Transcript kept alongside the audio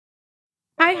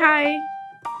Hi.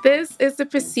 This is the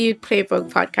Pursuit Playbook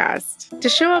podcast, the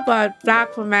show about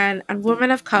Black women and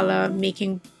women of color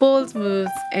making bold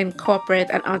moves in corporate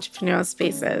and entrepreneurial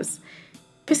spaces.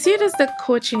 Pursuit is the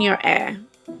coach in your air,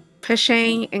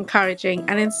 pushing, encouraging,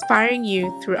 and inspiring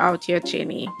you throughout your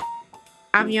journey.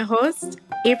 I'm your host,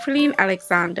 Aprilline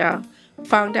Alexander,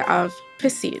 founder of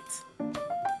Pursuit.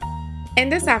 In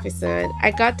this episode,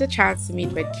 I got the chance to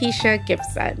meet with Kysha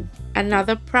Gibson,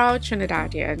 another proud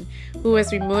Trinidadian who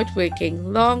was remote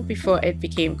working long before it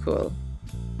became cool.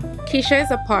 Kysha is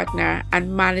a partner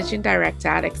and managing director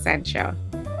at Accenture,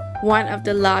 one of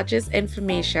the largest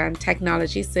information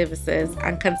technology services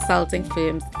and consulting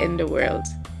firms in the world.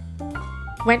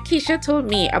 When Kysha told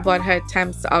me about her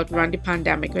attempts to outrun the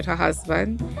pandemic with her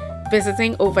husband,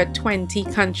 visiting over 20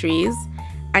 countries,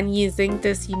 and using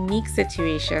this unique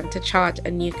situation to chart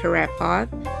a new career path,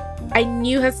 I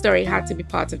knew her story had to be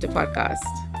part of the podcast.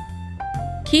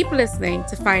 Keep listening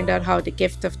to find out how the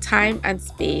gift of time and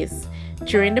space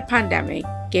during the pandemic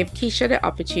gave Kysha the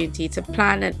opportunity to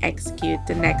plan and execute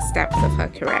the next steps of her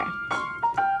career.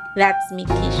 Let's meet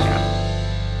Kysha.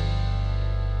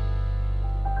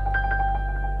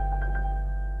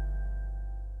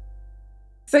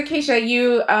 So, Keisha,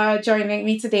 you are joining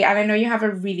me today, and I know you have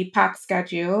a really packed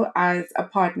schedule as a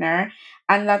partner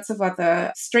and lots of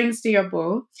other strings to your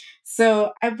bow.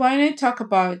 So, I want to talk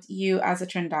about you as a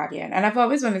Trinidadian, and I've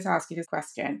always wanted to ask you this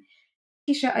question.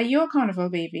 Keisha, are you a carnival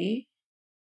baby?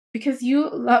 Because you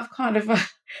love carnival.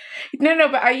 No,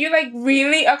 but are you like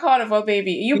really a carnival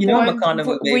baby? You know I'm a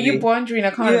carnival Were you baby. born during a You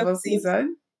have carnival you've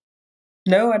season?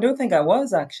 No, I don't think I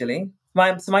was actually.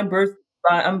 My birth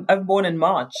I'm born in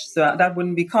March, so that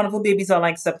wouldn't be carnival babies are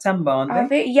like September, aren't Are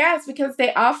they? they? Yes, because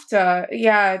they after.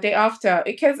 Yeah, they after.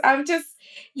 Because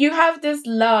you have this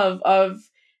love of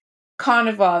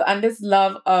carnival and this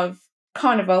love of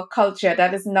carnival culture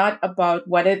that is not about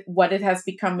what it has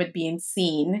become with being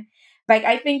seen. Like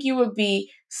I think you would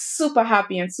be super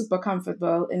happy and super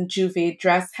comfortable in Juve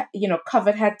dress,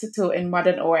 covered head to toe in mud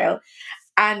and oil,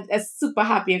 and as super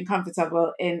happy and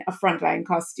comfortable in a frontline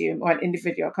costume or an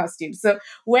individual costume. So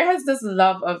where has this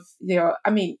love of, I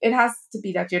mean, it has to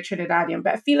be that you're Trinidadian,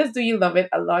 but I feel as though you love it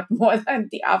a lot more than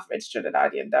the average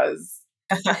Trinidadian does.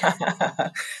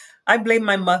 I blame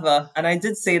my mother, and I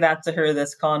did say that to her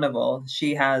this carnival.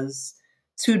 She has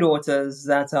two daughters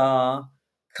that are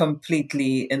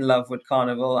completely in love with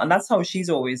carnival, and that's how she's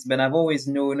always been. I've always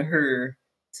known her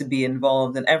to be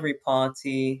involved in every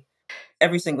party,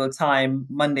 every single time,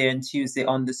 Monday and Tuesday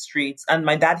on the streets. And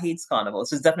my dad hates carnival,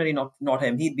 so it's definitely not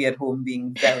him. He'd be at home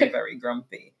being very, very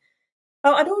grumpy.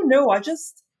 I don't know.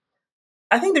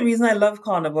 I think the reason I love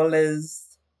carnival is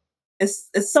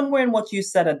somewhere in what you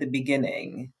said at the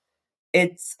beginning.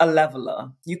 It's a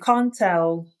leveler. You can't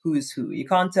tell who's who. You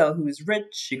can't tell who's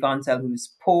rich. You can't tell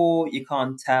who's poor. You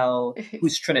can't tell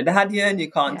who's Trinidadian. You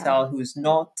can't Yeah. tell who's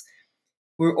not.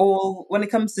 We're all, when it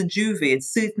comes to Juve, it's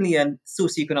certainly a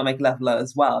socioeconomic leveler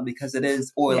as well because it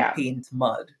is oil, Yeah. paint,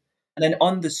 mud. And then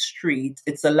on the street,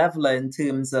 it's a leveler in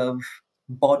terms of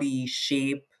body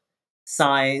shape,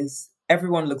 size.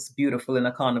 Everyone looks beautiful in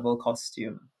a carnival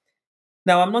costume.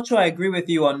 Now, I'm not sure I agree with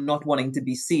you on not wanting to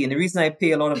be seen. The reason I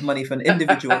pay a lot of money for an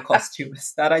individual costume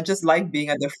is that I just like being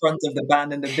at the front of the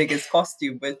band in the biggest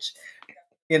costume, which,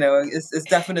 is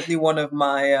definitely one of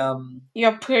my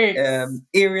Your perks.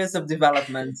 areas of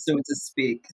development, so to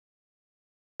speak.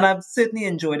 And I've certainly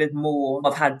enjoyed it more.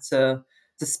 I've had to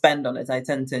spend on it. I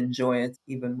tend to enjoy it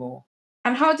even more.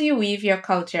 And how do you weave your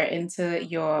culture into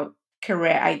your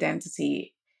career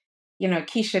identity?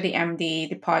 Keisha, the MD,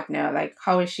 the partner, like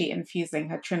how is she infusing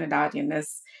her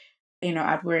Trinidadianness,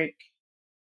 at work?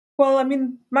 Well, I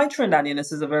mean, my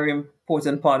Trinidadianness is a very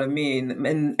important part of me.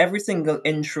 In every single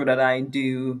intro that I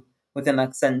do within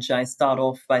Accenture, I start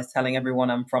off by telling everyone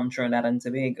I'm from Trinidad and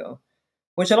Tobago,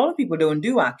 which a lot of people don't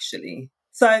do actually.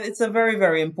 So it's a very,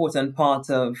 very important part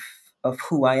of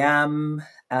who I am.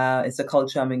 It's a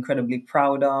culture I'm incredibly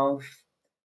proud of.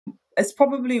 It's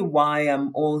probably why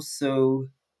I'm also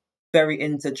very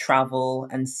into travel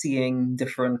and seeing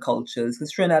different cultures because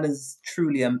Trinidad is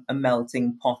truly a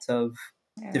melting pot of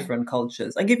Yeah. different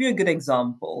cultures. I give you a good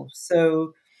example.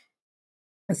 So,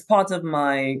 as part of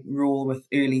my role with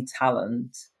early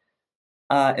talent,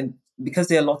 and because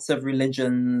there are lots of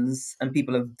religions and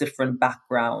people of different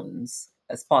backgrounds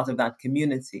as part of that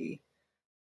community,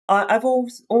 I've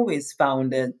always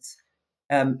found it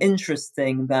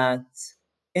interesting that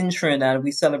in Trinidad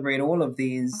we celebrate all of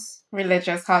these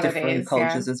Religious different holidays, yeah.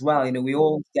 cultures as well. We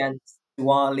all get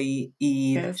Diwali,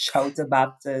 Eid, Yes. Shouta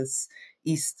Baptist,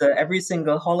 Easter, every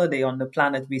single holiday on the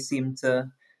planet we seem to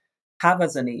have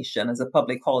as a nation, as a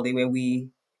public holiday where we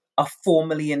are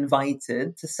formally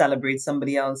invited to celebrate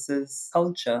somebody else's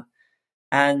culture.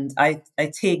 And I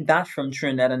take that from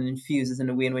Trinidad and infuse it in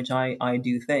the way in which I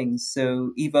do things.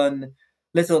 So even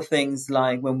little things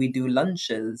like when we do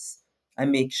lunches, I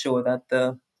make sure that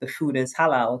the food is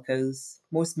halal because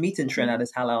most meat in Trinidad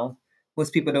is halal.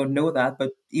 Most people don't know that,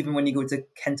 but even when you go to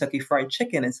Kentucky Fried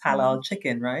Chicken, it's halal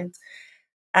chicken, right?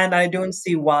 And I don't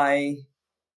see why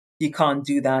you can't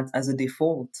do that as a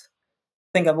default.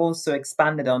 I think I've also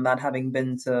expanded on that, having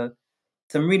been to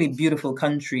some really beautiful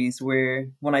countries where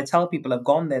when I tell people I've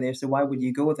gone there, they say, why would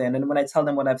you go there? And then when I tell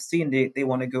them what I've seen, they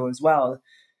want to go as well.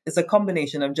 It's a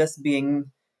combination of just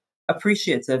being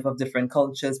appreciative of different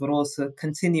cultures, but also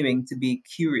continuing to be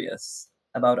curious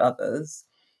about others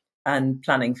and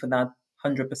planning for that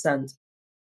 100%.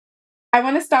 I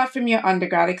want to start from your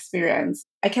undergrad experience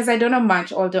because I don't know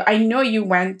much, although I know you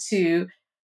went to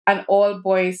an all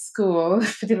boys school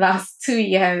for the last 2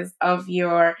 years of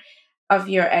your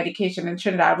education in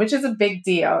Trinidad, which is a big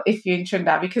deal if you're in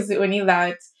Trinidad because they only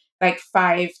let like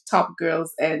five top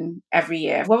girls in every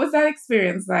year. What was that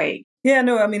experience like? Yeah,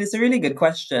 no, I mean, it's a really good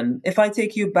question. If I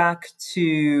take you back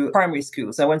to primary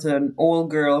school, so I went to an all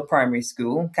girl primary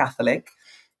school, Catholic.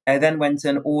 I then went to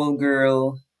an all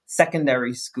girl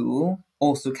secondary school,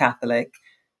 also Catholic.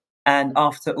 And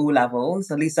after O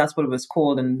levels, at least that's what it was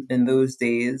called in those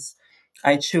days,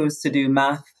 I chose to do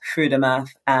math, further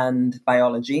math, and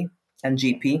biology and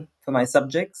GP for my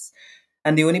subjects.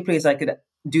 And the only place I could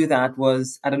do that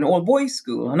was at an all boys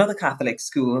school, another Catholic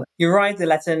school. You're right, they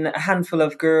let in a handful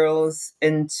of girls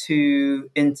into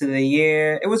the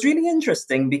year. It was really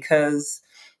interesting because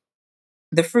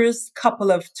the first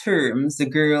couple of terms, the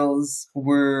girls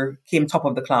were came top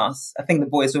of the class. I think the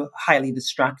boys were highly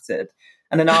distracted.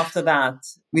 And then after that,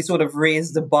 we sort of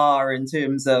raised the bar in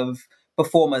terms of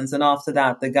performance. And after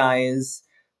that, the guys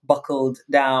buckled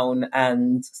down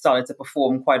and started to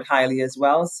perform quite highly as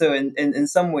well. So in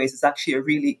some ways, it's actually a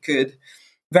really good,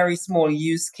 very small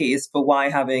use case for why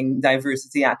having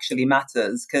diversity actually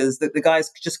matters. Because the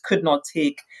guys just could not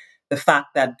take the fact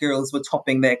that girls were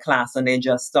topping their class and they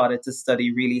just started to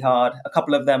study really hard. A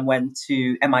couple of them went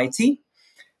to MIT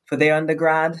for their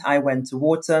undergrad. I went to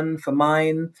Wharton for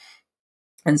mine.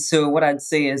 And so what I'd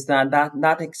say is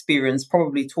that experience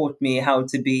probably taught me how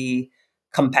to be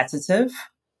competitive,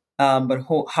 but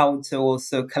how to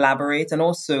also collaborate, and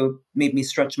also made me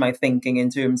stretch my thinking in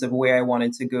terms of where I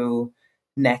wanted to go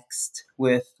next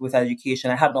with education.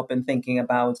 I had not been thinking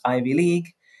about Ivy League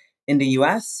in the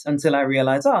US until I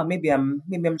realized, oh, maybe I'm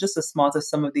just as smart as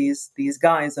some of these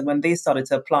guys. And when they started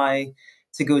to apply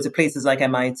to go to places like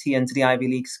MIT and to the Ivy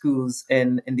League schools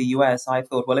in the US, I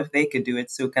thought, well, if they could do it,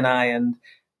 so can I. And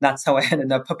that's how I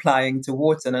ended up applying to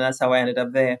Wharton, and that's how I ended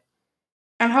up there.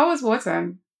 And how was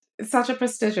Wharton? It's such a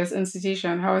prestigious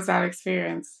institution. How was that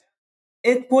experience?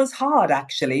 It was hard,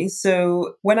 actually.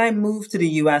 So when I moved to the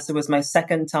US, it was my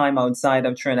second time outside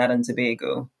of Trinidad and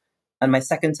Tobago, and my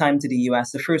second time to the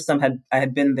US. The first time I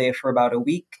had been there for about a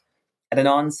week at an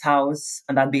aunt's house,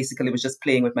 and that basically was just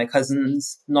playing with my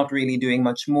cousins, not really doing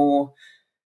much more.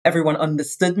 Everyone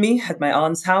understood me at my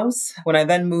aunt's house. When I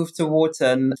then moved to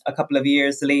Wharton a couple of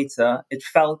years later, it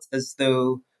felt as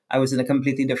though I was in a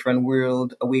completely different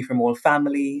world, away from all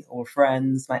family, all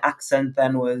friends. My accent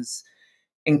then was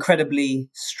incredibly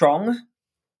strong,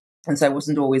 and so I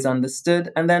wasn't always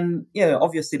understood. And then,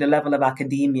 obviously the level of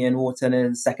academia in Wharton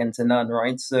is second to none,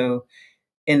 right? So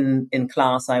in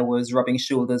class, I was rubbing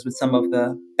shoulders with some of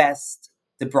the best,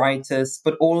 the brightest,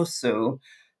 but also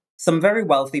some very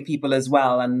wealthy people as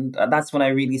well. And that's when I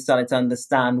really started to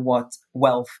understand what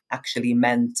wealth actually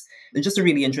meant. It's just a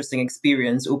really interesting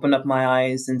experience, opened up my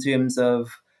eyes in terms of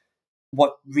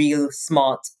what real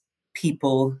smart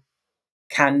people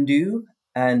can do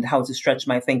and how to stretch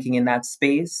my thinking in that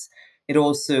space. It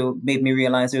also made me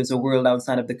realize there's a world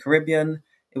outside of the Caribbean.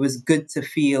 It was good to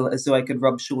feel as though I could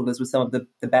rub shoulders with some of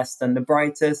the best and the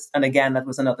brightest. And again, that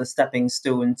was another stepping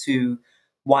stone to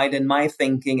widen my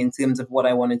thinking in terms of what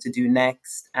I wanted to do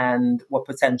next and what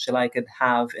potential I could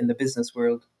have in the business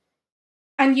world.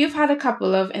 And you've had a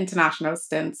couple of international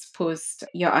stints post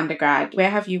your undergrad. Where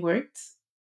have you worked?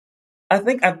 I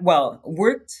think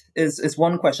worked is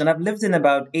one question. I've lived in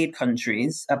about 8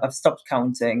 countries. I've stopped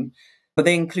counting, but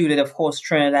they included, of course,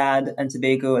 Trinidad and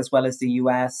Tobago, as well as the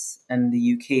US and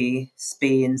the UK,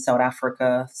 Spain, South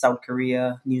Africa, South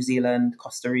Korea, New Zealand,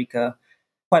 Costa Rica,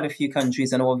 quite a few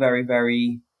countries, and all very,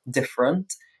 very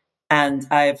different. And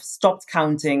I've stopped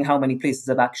counting how many places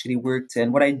I've actually worked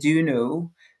in. What I do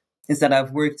know is that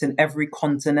I've worked in every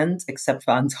continent except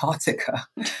for Antarctica.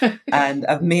 And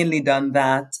I've mainly done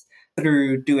that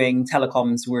through doing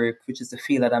telecoms work, which is the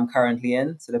field that I'm currently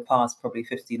in. So the past probably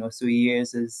 15 or so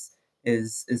years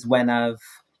is when I've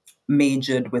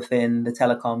majored within the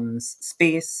telecoms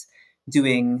space,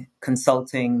 doing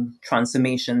consulting,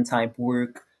 transformation type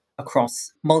work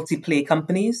across multi-play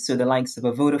companies. So the likes of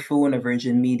a Vodafone, a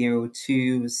Virgin Media,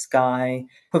 O2, Sky,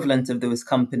 equivalent of those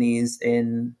companies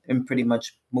in pretty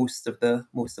much most of the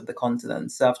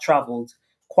continent. So I've traveled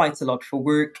quite a lot for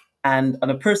work, and on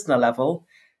a personal level,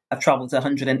 I've traveled to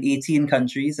 118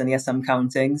 countries, and yes, I'm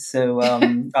counting. So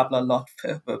travel a lot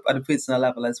at a personal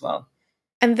level as well.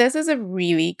 And this is a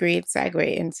really great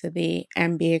segue into the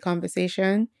MBA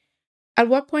conversation. At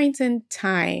what point in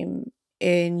time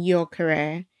in your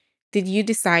career did you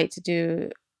decide to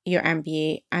do your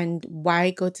MBA, and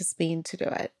why go to Spain to do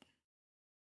it?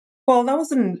 Well, that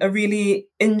was a really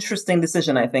interesting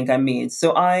decision I think I made.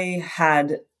 So I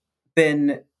had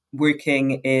been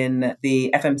working in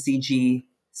the FMCG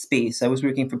space. I was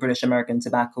working for British American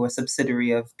Tobacco, a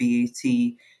subsidiary of BAT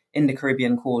in the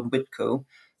Caribbean called Whitco.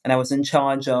 And I was in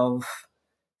charge of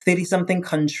 30 something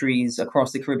countries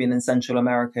across the Caribbean and Central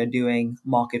America doing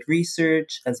market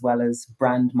research as well as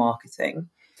brand marketing.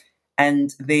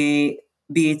 And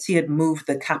BAT had moved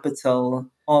the capital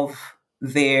of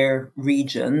their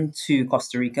region to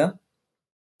Costa Rica.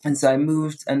 And so I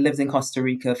moved and lived in Costa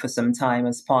Rica for some time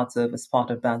as part of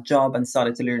that job and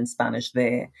started to learn Spanish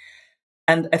there.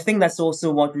 And I think that's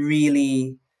also what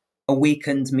really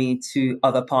awakened me to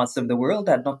other parts of the world.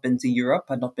 I'd not been to Europe,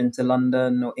 I'd not been to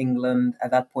London or England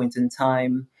at that point in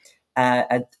time.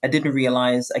 I didn't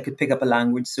realize I could pick up a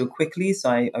language so quickly. So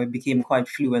I became quite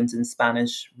fluent in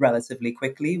Spanish relatively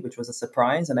quickly, which was a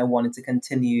surprise. And I wanted to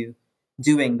continue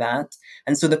doing that.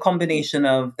 And so the combination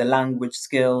of the language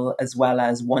skill as well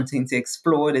as wanting to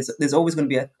explore, there's always going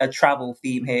to be a travel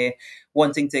theme here,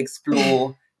 wanting to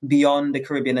explore beyond the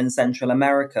Caribbean and Central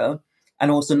America, and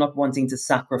also not wanting to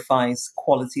sacrifice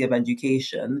quality of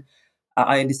education.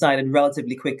 I decided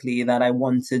relatively quickly that I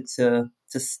wanted to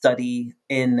study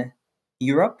in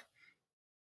Europe,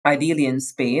 ideally in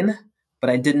Spain,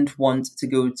 but I didn't want to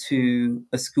go to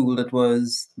a school that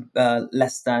was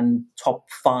less than top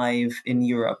five in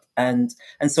Europe. And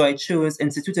so I chose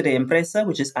Instituto de Empresa,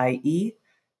 which is IE.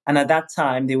 And at that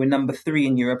time, they were number three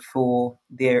in Europe for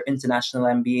their international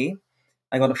MBA.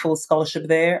 I got a full scholarship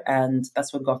there, and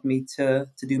that's what got me to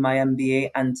do my MBA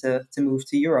and to move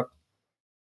to Europe.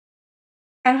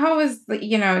 And how was that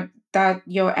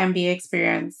your MBA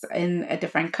experience in a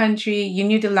different country? You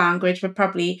knew the language, but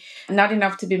probably not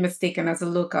enough to be mistaken as a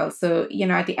local. So,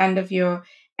 at the end of your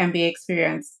MBA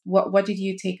experience, what did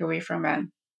you take away from it?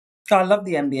 So I love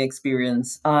the MBA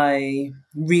experience. I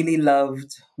really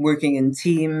loved working in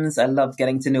teams. I loved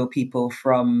getting to know people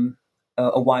from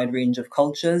a wide range of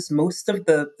cultures. Most of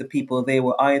the people they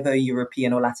were either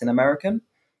European or Latin American,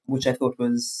 which I thought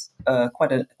was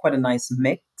quite a nice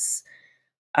mix.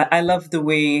 I love the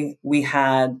way we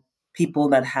had people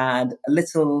that had a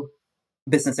little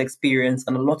business experience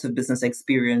and a lot of business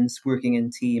experience working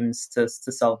in teams to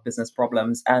solve business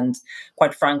problems. And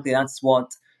quite frankly, that's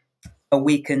what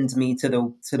awakened me to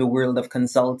the world of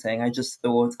consulting. I just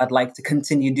thought I'd like to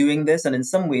continue doing this. And in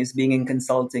some ways, being in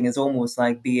consulting is almost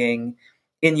like being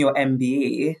in your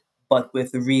MBA, but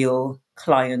with real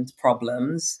client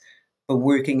problems, but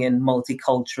working in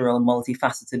multicultural,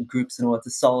 multifaceted groups in order to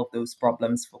solve those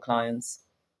problems for clients.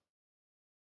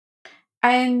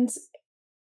 And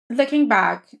looking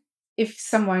back, if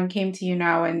someone came to you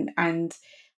now and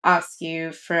asked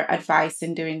you for advice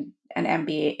in doing an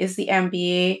MBA, is the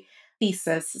MBA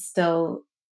thesis still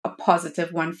a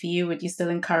positive one for you? Would you still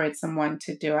encourage someone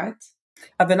to do it?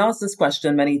 I've been asked this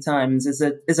question many times. Is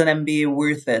an MBA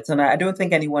worth it? And I don't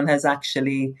think anyone has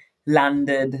actually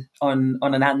landed on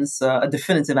an answer, a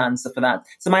definitive answer for that.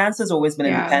 So my answer has always been it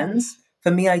Yeah. depends.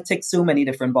 For me, I tick so many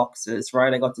different boxes,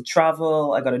 right? I got to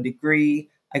travel, I got a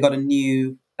degree, I got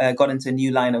into a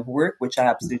new line of work, which I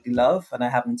absolutely love, and I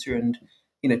haven't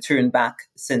turned back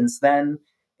since then.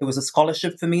 It was a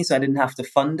scholarship for me, so I didn't have to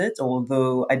fund it,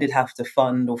 although I did have to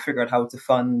fund or figure out how to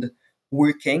fund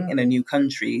working in a new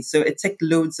country. So it ticked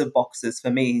loads of boxes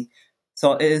for me.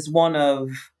 So it is one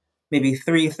of maybe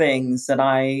three things that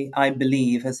I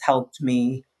believe has helped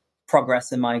me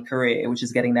progress in my career, which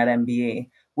is getting that MBA.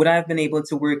 Would I have been able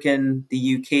to work in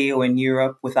the UK or in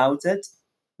Europe without it?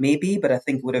 Maybe, but I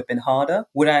think it would have been harder.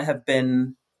 Would I have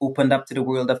been opened up to the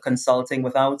world of consulting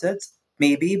without it?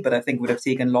 Maybe, but I think it would have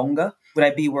taken longer. Would I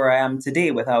be where I am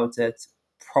today without it?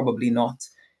 Probably not.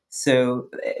 So,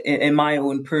 in my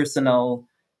own personal,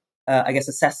 I guess,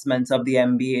 assessment of the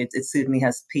MBA, it certainly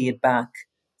has paid back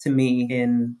to me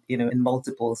in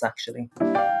multiples actually.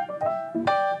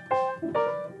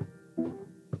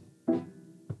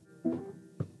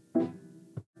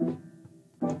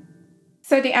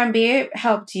 So the MBA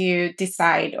helped you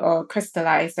decide or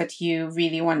crystallize that you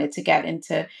really wanted to get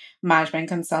into management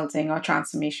consulting or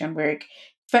transformation work.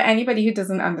 For anybody who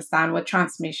doesn't understand what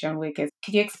transformation work is,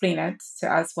 could you explain it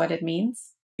to us what it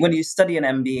means? When you study an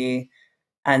MBA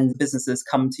and businesses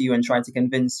come to you and try to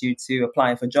convince you to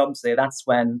apply for jobs there, that's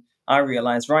when I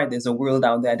realized, right, there's a world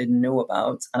out there I didn't know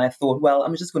about. And I thought, well,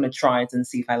 I'm just going to try it and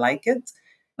see if I like it.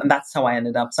 And that's how I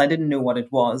ended up. So I didn't know what it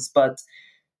was. But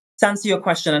to answer your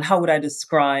question, and how would I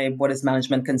describe what is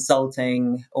management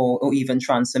consulting or even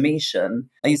transformation?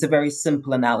 I use a very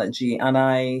simple analogy, and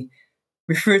I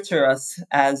refer to us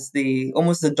as the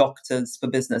almost the doctors for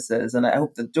businesses. And I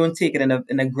hope that don't take it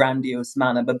in a grandiose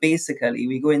manner, but basically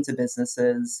we go into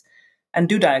businesses and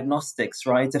do diagnostics,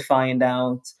 right? To find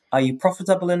out, are you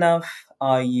profitable enough?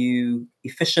 Are you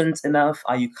efficient enough?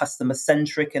 Are you customer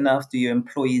centric enough? Do your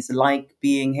employees like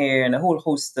being here? And a whole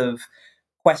host of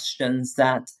questions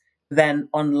that then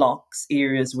unlocks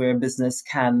areas where a business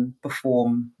can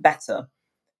perform better.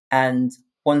 And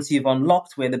once you've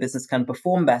unlocked where the business can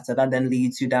perform better, that then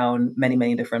leads you down many,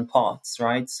 many different paths,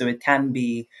 right? So it can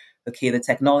be, okay, the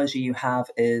technology you have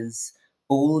is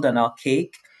old and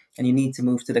archaic, and you need to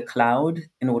move to the cloud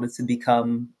in order to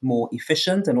become more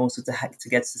efficient and also to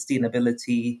get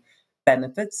sustainability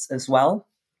benefits as well.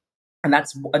 And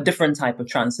that's a different type of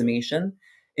transformation.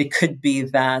 It could be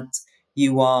that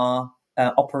you are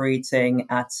operating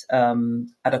with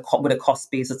a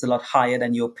cost base that's a lot higher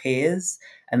than your peers,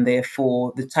 and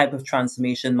therefore the type of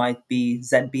transformation might be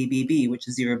ZBBB, which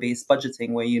is zero-based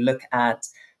budgeting, where you look at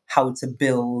how to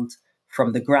build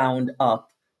from the ground up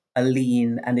a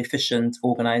lean and efficient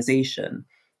organization.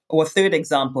 Or a third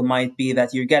example might be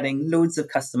that you're getting loads of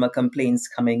customer complaints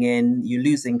coming in, you're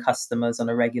losing customers on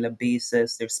a regular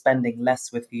basis, they're spending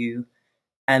less with you.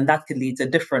 And that could lead to a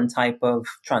different type of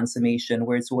transformation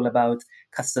where it's all about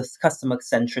customer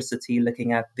centricity,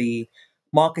 looking at the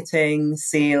marketing,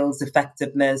 sales,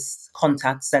 effectiveness,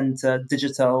 contact center,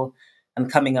 digital, and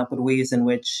coming up with ways in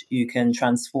which you can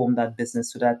transform that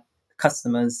business so that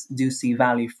customers do see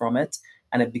value from it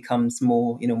and it becomes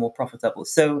more profitable.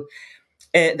 So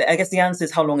I guess the answer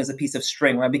is, how long is a piece of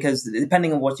string, right? Because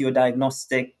depending on what your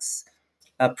diagnostics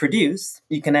produce,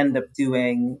 you can end up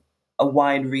doing a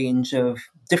wide range of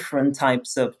different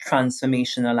types of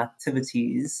transformational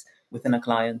activities within a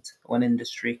client or an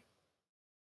industry.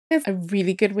 That's a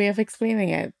really good way of explaining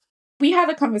it. We had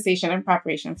a conversation in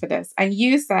preparation for this, and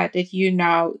you said that you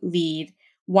now lead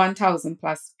 1,000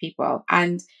 plus people.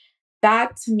 And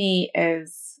that to me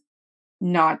is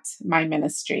not my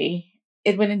ministry.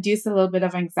 It would induce a little bit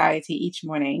of anxiety each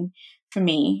morning for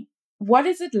me. What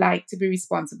is it like to be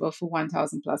responsible for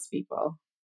 1,000 plus people?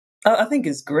 I think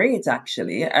it's great,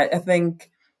 actually. I think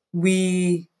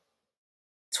we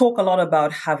talk a lot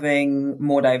about having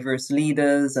more diverse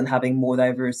leaders and having more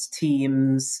diverse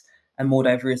teams and more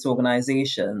diverse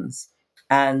organizations.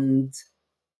 And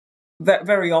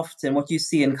very often what you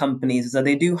see in companies is that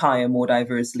they do hire more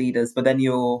diverse leaders, but then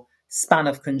your span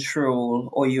of control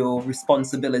or your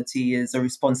responsibility is a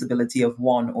responsibility of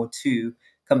one or two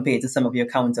compared to some of your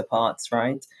counterparts,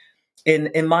 right?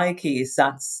 In my case,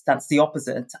 that's the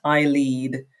opposite. I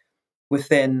lead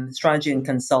within strategy and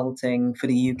consulting for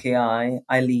the UKI.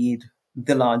 I lead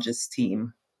the largest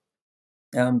team,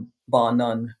 bar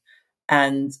none.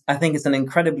 And I think it's an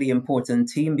incredibly important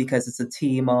team because it's a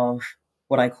team of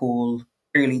what I call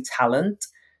early talent.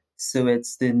 So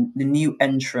it's the new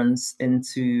entrants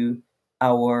into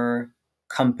our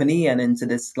company and into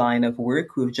this line of work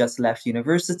who've just left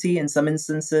university in some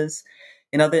instances.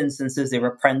 In other instances, they're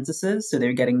apprentices, so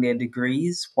they're getting their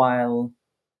degrees while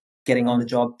getting on the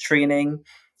job training.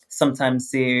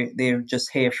 Sometimes they're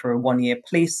just here for a 1 year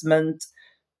placement,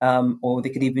 or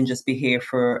they could even just be here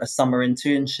for a summer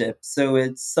internship. So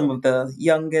it's some of the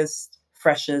youngest,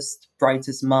 freshest,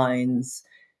 brightest minds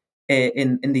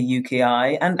in the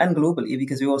UKI and globally,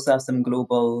 because we also have some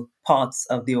global parts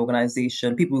of the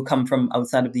organization, people who come from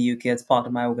outside of the UK as part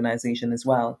of my organization as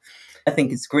well. I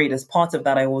think it's great. As part of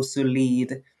that, I also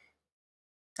lead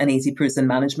an 80-person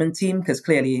management team because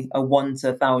clearly a 1 to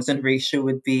 1,000 ratio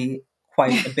would be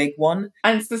quite a big one.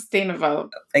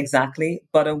 Unsustainable. Exactly.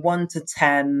 But a 1 to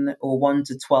 10 or 1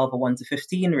 to 12 or 1 to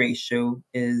 15 ratio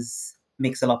is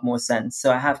makes a lot more sense.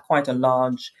 So I have quite a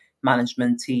large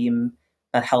management team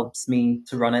that helps me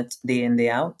to run it day in,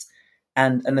 day out.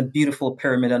 And a beautiful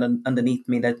pyramid underneath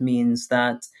me that means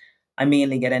that I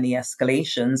mainly get any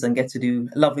escalations and get to do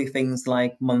lovely things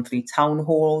like monthly town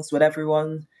halls with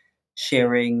everyone,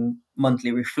 sharing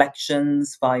monthly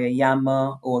reflections via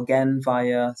Yammer or again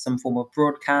via some form of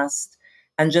broadcast,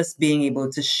 and just being able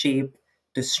to shape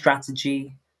the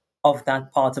strategy, of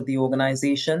that part of the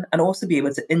organization and also be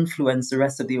able to influence the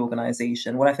rest of the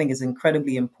organization. What I think is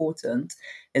incredibly important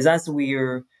is as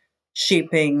we're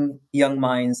shaping young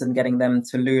minds and getting them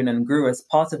to learn and grow as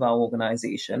part of our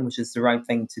organization, which is the right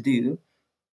thing to do,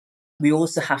 we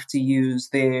also have to use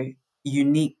their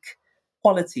unique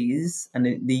qualities and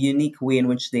the unique way in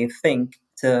which they think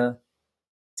to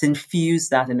infuse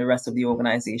that in the rest of the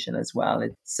organization as well.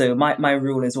 So my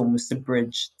role is almost to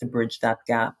bridge that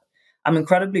gap. I'm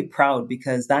incredibly proud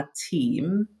because that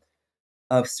team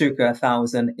of circa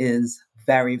 1,000 is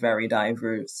very, very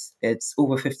diverse. It's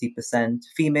over 50%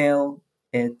 female.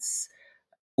 It's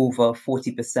over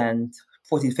 40%,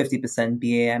 40 to 50%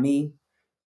 BAME.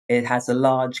 It has a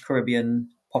large Caribbean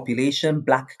population,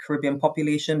 Black Caribbean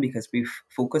population, because we've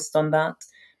focused on that.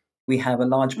 We have a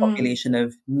large Mm. population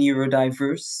of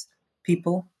neurodiverse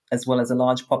people, as well as a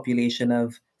large population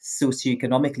of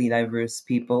socioeconomically diverse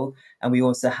people. And we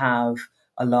also have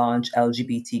a large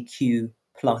LGBTQ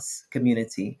plus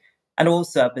community. And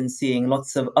also, I've been seeing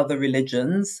lots of other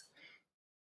religions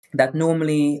that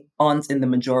normally aren't in the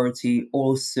majority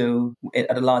also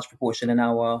at a large proportion in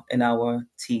our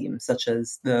team, such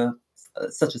as the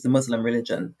Muslim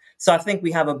religion. So I think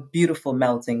we have a beautiful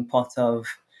melting pot of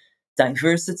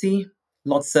diversity,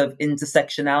 lots of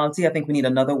intersectionality. I think we need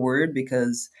another word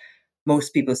because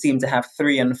most people seem to have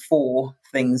three and four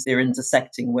things they're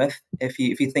intersecting with. If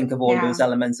you think of all those Yeah.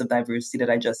 elements of diversity that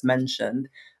I just mentioned,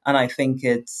 and I think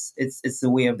it's the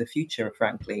way of the future.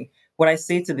 Frankly, what I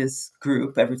say to this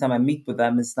group every time I meet with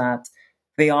them is that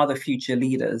they are the future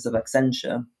leaders of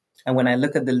Accenture. And when I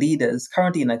look at the leaders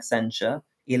currently in Accenture,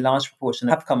 a large proportion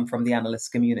have come from the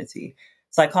analyst community.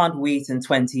 So I can't wait in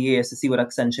 20 years to see what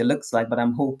Accenture looks like, but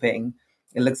I'm hoping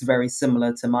it looks very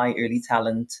similar to my early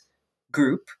talent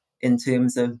group in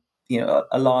terms of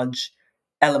a large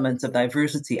element of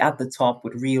diversity at the top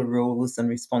with real roles and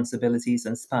responsibilities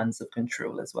and spans of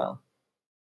control as well.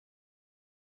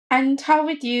 And how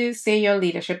would you say your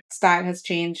leadership style has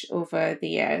changed over the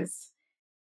years?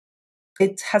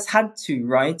 It has had to,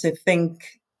 right? I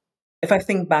think if I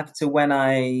think back to when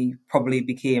I probably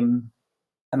became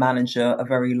a manager a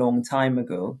very long time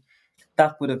ago,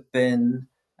 that would have been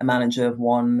a manager of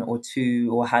one or two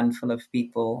or a handful of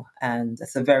people. And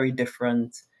it's a very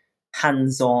different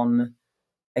hands on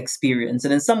experience.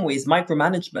 And in some ways,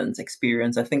 micromanagement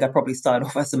experience. I think I probably started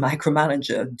off as a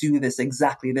micromanager, do this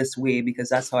exactly this way because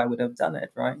that's how I would have done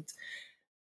it, right?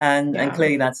 And Yeah.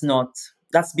 clearly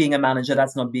that's being a manager,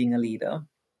 that's not being a leader,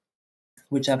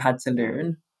 which I've had to Yeah.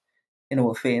 learn in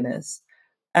all fairness.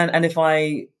 And if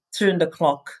I turn the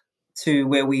clock to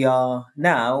where we are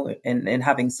now in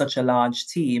having such a large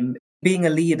team, being a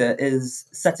leader is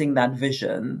setting that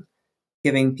vision,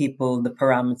 giving people the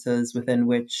parameters within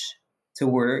which to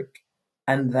work,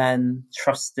 and then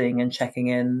trusting and checking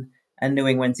in and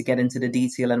knowing when to get into the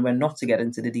detail and when not to get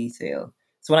into the detail.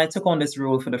 So when I took on this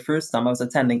role for the first time, I was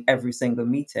attending every single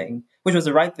meeting, which was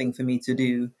the right thing for me to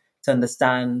do to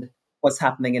understand what's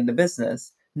happening in the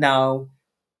business. Now,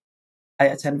 I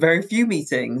attend very few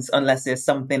meetings unless there's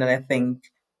something that I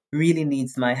think really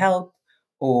needs my help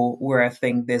or where I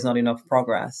think there's not enough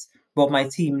progress. What my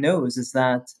team knows is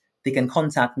that they can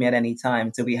contact me at any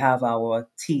time. So we have our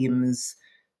Teams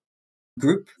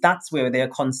group. That's where there are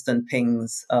constant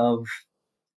pings of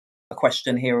a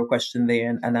question here or a question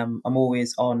there. And I'm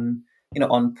always on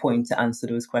point to answer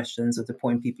those questions or to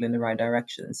point people in the right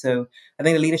direction. So I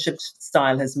think the leadership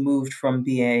style has moved from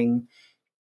being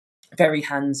very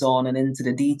hands on and into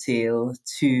the detail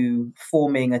to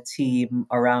forming a team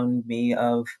around me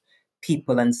of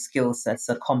people and skill sets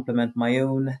that complement my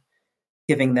own,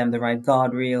 giving them the right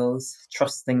guardrails,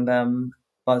 trusting them,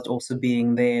 but also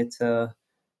being there to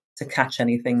catch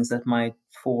any things that might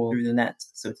fall through the net,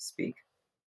 so to speak.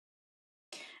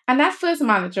 And that first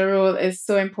manager role is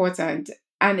so important.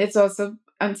 And it's also,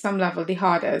 on some level, the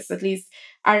hardest. At least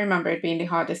I remember it being the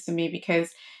hardest to me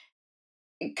because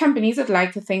companies would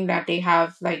like to think that they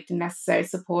have like the necessary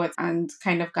support and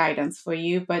kind of guidance for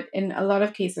you, but in a lot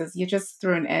of cases you're just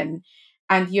thrown in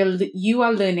and you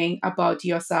are learning about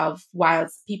yourself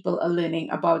whilst people are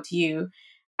learning about you.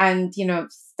 And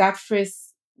that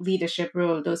first leadership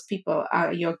role, those people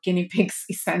are your guinea pigs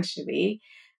essentially,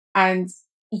 and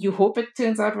you hope it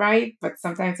turns out right, but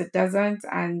sometimes it doesn't.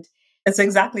 And It's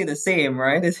exactly the same,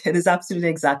 right? It is absolutely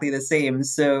exactly the same.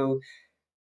 So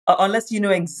unless you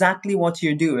know exactly what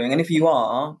you're doing, and if you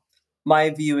are, my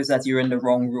view is that you're in the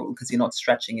wrong role because you're not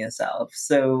stretching yourself.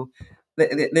 So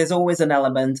there's always an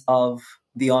element of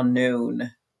the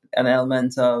unknown, an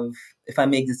element of if I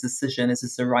make this decision, is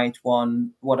this the right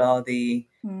one? What are the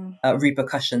mm,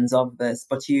 repercussions of this?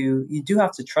 But you do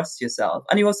have to trust yourself,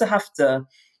 and you also have to.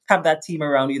 have that team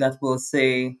around you that will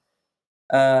say,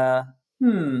 uh,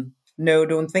 hmm, no,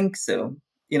 don't think so.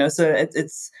 So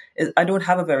I don't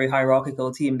have a very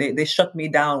hierarchical team. They shut me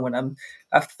down when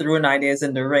I've thrown ideas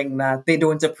in the ring that they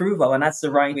don't approve of, and that's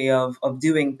the right way of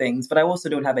doing things. But I also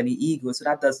don't have any ego, so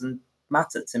that doesn't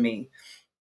matter to me.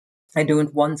 I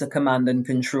don't want to command and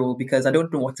control because I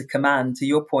don't know what to command. To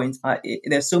your point,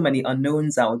 there's so many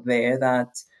unknowns out there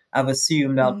that I've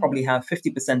assumed I'll probably have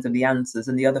 50% of the answers,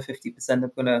 and the other 50% are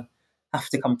going to have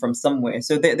to come from somewhere.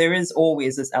 So there is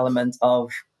always this element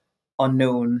of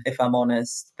unknown, if I'm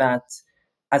honest, that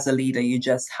as a leader you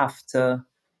just have to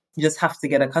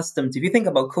get accustomed to. If you think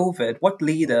about COVID, what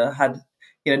leader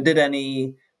did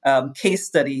any case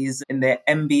studies in their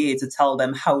MBA to tell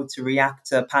them how to react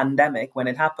to a pandemic when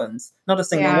it happens? Not a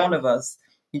single Yeah. one of us.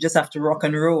 You just have to rock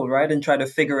and roll, right? And try to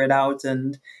figure it out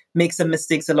and make some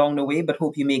mistakes along the way, but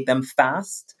hope you make them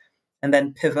fast and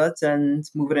then pivot and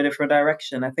move in a different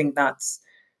direction. I think that's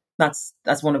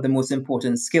one of the most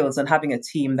important skills, and having a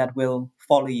team that will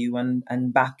follow you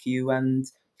and back you and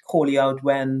call you out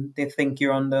when they think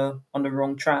you're on the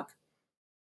wrong track.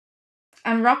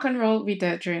 And rock and roll we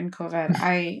did during COVID.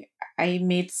 I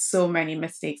made so many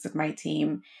mistakes with my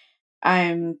team.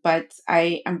 But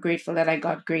I am grateful that I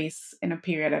got grace in a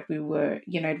period that we were,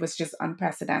 it was just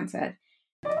unprecedented.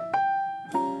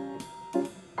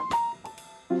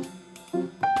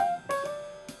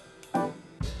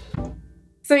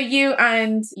 So you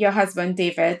and your husband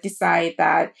David decide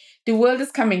that the world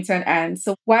is coming to an end.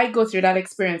 So why go through that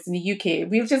experience in the UK?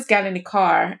 We'll just get in the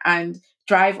car and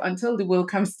drive until the world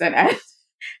comes to an end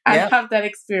and Yeah. have that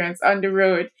experience on the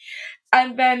road.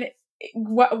 And then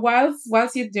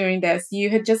whilst you're doing this, you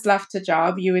had just left a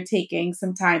job, you were taking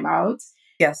some time out,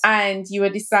 Yes. and you were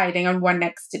deciding on what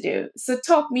next to do. So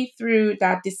talk me through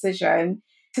that decision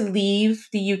to leave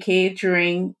the UK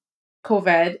during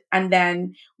COVID, and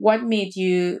then what made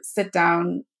you sit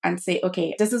down and say,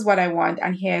 okay, this is what I want,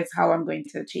 and here's how I'm going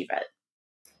to achieve it.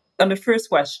 On the first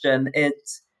question,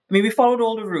 we followed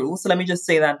all the rules. So let me just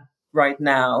say that right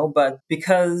now. But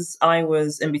because I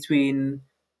was in between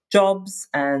jobs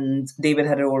and David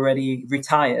had already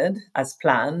retired as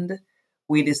planned,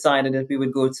 we decided that we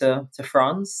would go to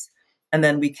France. And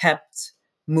then we kept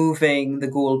moving the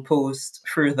goalpost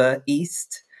further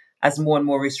east as more and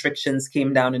more restrictions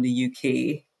came down in the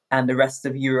UK and the rest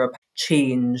of Europe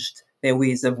changed their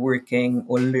ways of working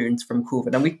or learned from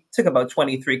COVID. And we took about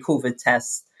 23 COVID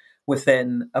tests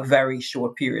within a very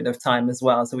short period of time as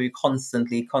well. So we were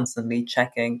constantly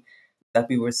checking that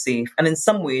we were safe. And in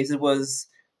some ways, it was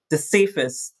the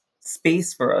safest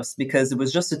space for us because it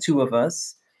was just the two of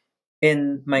us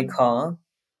in my car.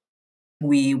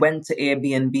 We went to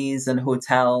Airbnbs and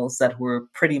hotels that were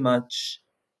pretty much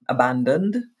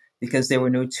abandoned because there were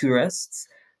no tourists.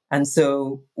 And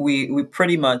so we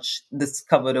pretty much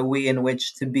discovered a way in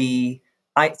which to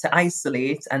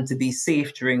isolate and to be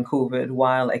safe during COVID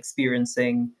while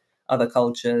experiencing other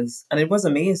cultures. And it was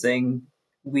amazing.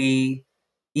 We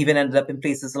even ended up in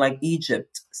places like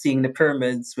Egypt, seeing the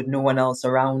pyramids with no one else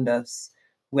around us.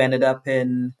 We ended up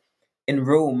in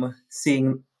Rome,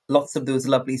 seeing lots of those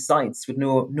lovely sights with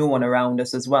no one around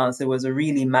us as well. So it was a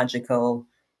really magical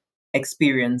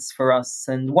experience for us,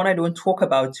 and one I don't talk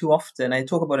about too often. I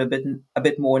talk about a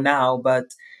bit more now, but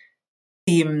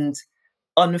seemed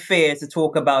unfair to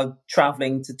talk about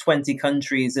traveling to 20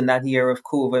 countries in that year of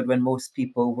COVID when most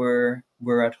people were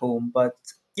at home. But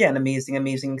yeah, an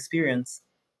amazing experience.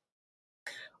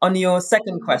 On your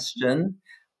second question,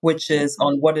 which is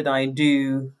on what did I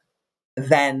do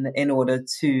then in order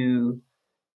to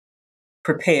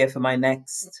prepare for my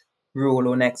next role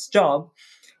or next job,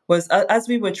 was as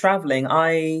we were traveling,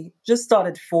 I just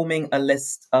started forming a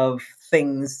list of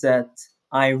things that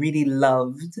I really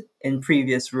loved in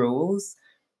previous roles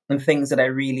and things that I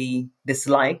really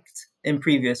disliked in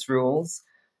previous roles,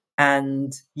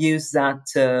 and used that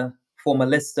to form a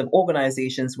list of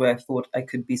organizations where I thought I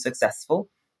could be successful.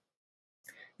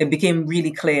 It became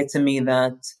really clear to me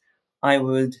that I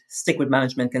would stick with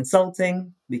management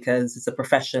consulting because it's a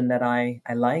profession that I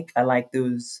like. I like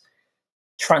those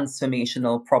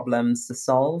transformational problems to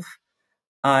solve.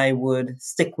 I would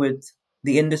stick with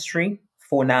the industry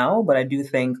for now, but I do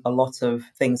think a lot of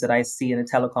things that I see in the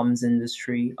telecoms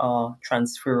industry are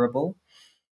transferable.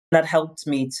 That helped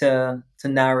me to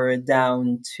narrow it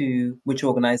down to which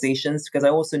organizations, because I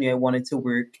also knew I wanted to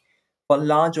work for a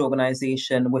large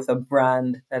organization with a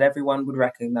brand that everyone would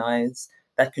recognize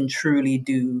that can truly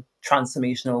do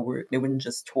transformational work. They wouldn't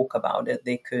just talk about it,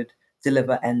 they could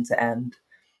deliver end to end.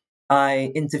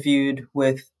 I interviewed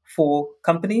with four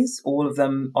companies. All of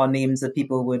them are names that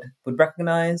people would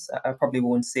recognize. I probably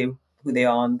won't say who they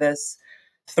are on this.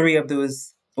 Three of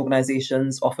those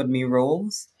organizations offered me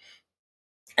roles.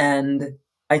 And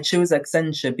I chose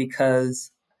Accenture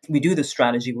because we do the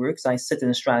strategy work. So I sit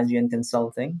in strategy and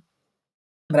consulting,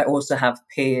 but I also have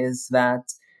peers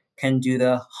that can do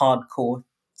the hardcore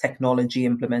technology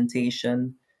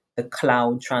implementation, the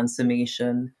cloud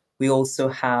transformation. We also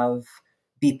have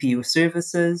BPO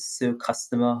services, so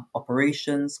customer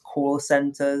operations, call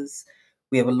centers.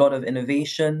 We have a lot of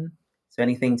innovation, so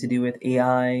anything to do with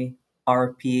AI,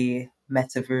 RPA,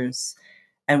 metaverse.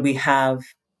 And we have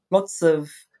lots of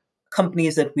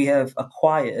companies that we have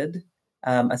acquired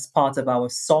as part of our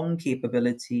song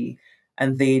capability,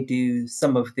 and they do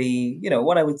some of the,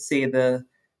 what I would say, the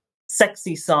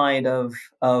sexy side of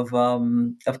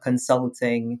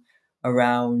consulting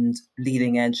around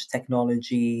leading edge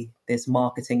technology. There's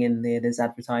marketing in there, there's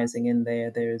advertising in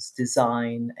there, there's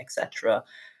design, etc.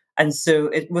 And so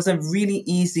it was a really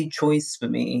easy choice for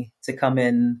me to come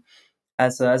in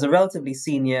as a relatively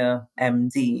senior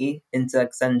MD into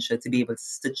Accenture to be able to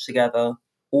stitch together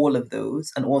all of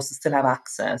those and also still have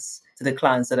access to the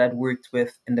clients that I'd worked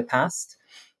with in the past.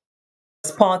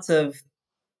 As part of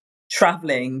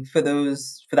traveling for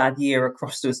that year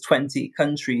across those 20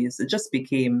 countries, it just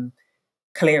became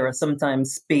clearer.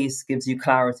 Sometimes space gives you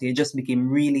clarity. It just became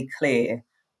really clear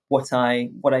what I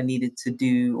needed to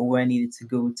do or where I needed to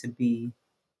go to be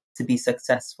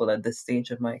successful at this stage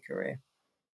of my career.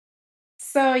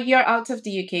 So you're out of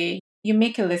the UK, you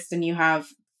make a list and you have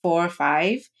four or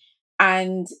five,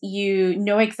 and you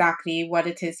know exactly what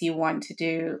it is you want to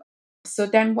do. So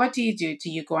then what do you do? Do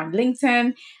you go on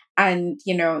LinkedIn and,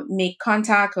 make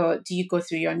contact, or do you go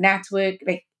through your network?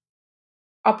 Like,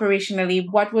 operationally,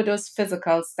 what were those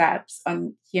physical steps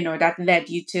that led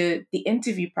you to the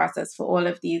interview process for all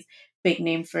of these big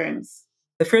name firms?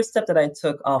 The first step that I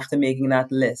took after making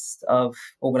that list of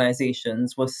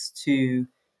organizations was to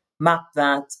map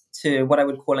that to what I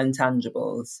would call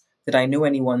intangibles. Did I know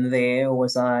anyone there, or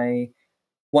was I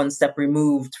one step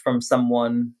removed from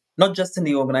someone, not just in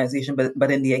the organization,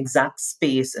 but in the exact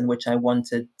space in which I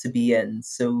wanted to be in?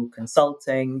 So,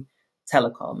 consulting,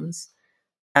 telecoms.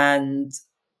 And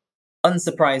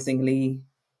unsurprisingly,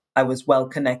 I was well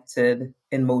connected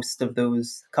in most of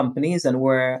those companies. And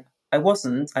where I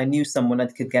wasn't, I knew someone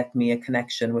that could get me a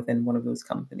connection within one of those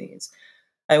companies.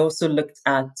 I also looked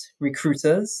at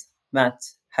recruiters that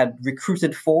had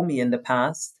recruited for me in the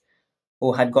past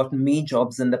or had gotten me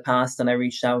jobs in the past, and I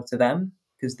reached out to them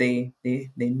because they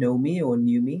know me or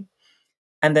knew me.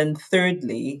 And then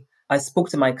thirdly, I spoke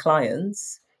to my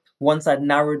clients once I'd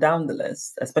narrowed down the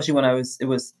list, especially when I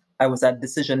was at a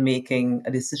decision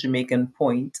making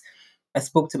point. I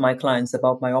spoke to my clients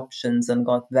about my options and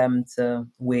got them to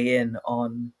weigh in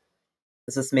on,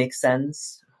 does this make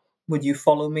sense? Would you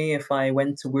follow me if I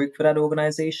went to work for that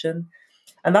organization?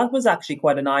 And that was actually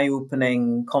quite an eye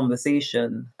opening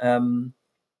conversation.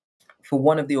 For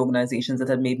one of the organizations that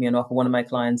had made me an offer, one of my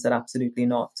clients said absolutely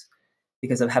not,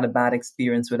 because I've had a bad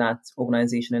experience with that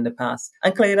organization in the past.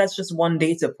 And clearly, that's just one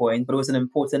data point, but it was an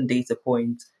important data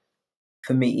point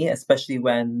for me, especially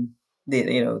when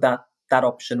that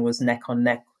option was neck and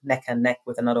neck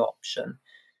with another option.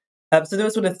 So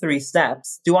those were the three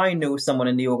steps. Do I know someone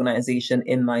in the organization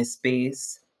in my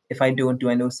space? If I don't, do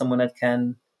I know someone that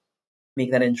can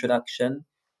make that introduction?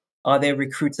 Are there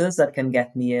recruiters that can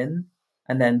get me in?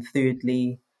 And then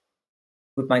thirdly,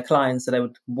 with my clients that I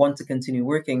would want to continue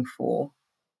working for,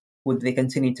 would they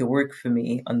continue to work for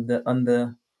me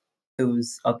under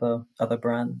those other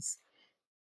brands?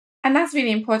 And that's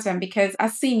really important because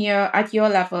as senior at your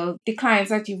level, the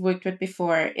clients that you've worked with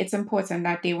before, it's important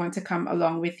that they want to come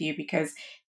along with you because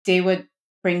they would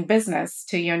bring business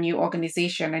to your new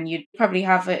organization and you'd probably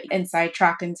have an inside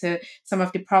track into some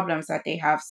of the problems that they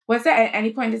have. Was there at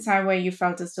any point in time where you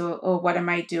felt as though, oh, what am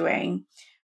I doing?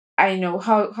 I know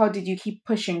how did you keep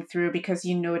pushing through because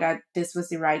you know that this was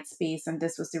the right space and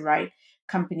this was the right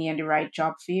company and the right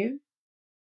job for you?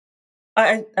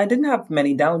 I didn't have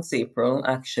many doubts, April,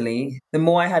 actually. The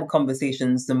more I had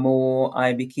conversations, the more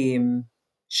I became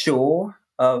sure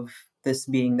of this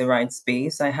being the right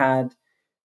space. I had,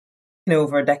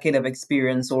 over a decade of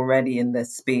experience already in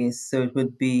this space. So it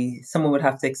would be, someone would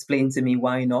have to explain to me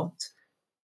why not.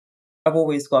 I've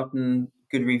always gotten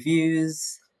good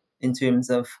reviews in terms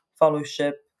of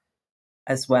fellowship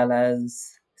as well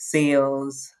as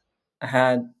sales. I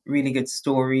had really good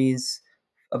stories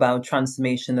about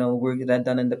transformational work that I'd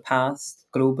done in the past,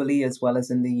 globally as well as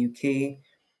in the UK.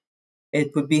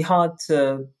 It would be hard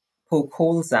to poke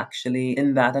holes actually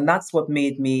in that. And that's what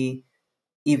made me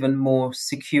even more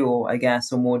secure, I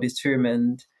guess, or more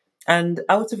determined. And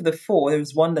out of the four, there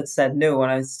was one that said no.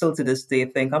 And I still to this day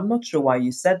think, I'm not sure why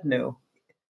you said no.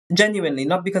 Genuinely,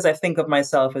 not because I think of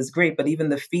myself as great, but even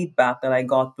the feedback that I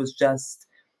got was just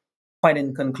quite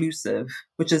inconclusive,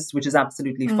 which is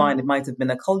absolutely fine. It Mm, might have been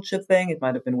a culture thing, it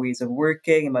might have been ways of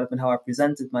working, it might have been how I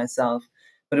presented myself,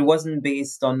 but it wasn't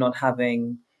based on not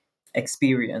having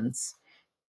experience.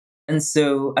 And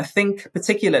so I think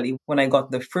particularly when I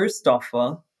got the first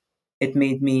offer, it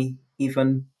made me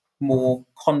even more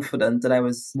confident that I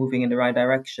was moving in the right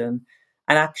direction.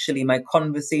 And actually my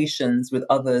conversations with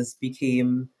others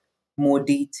became more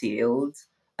detailed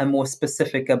and more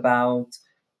specific about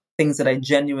things that I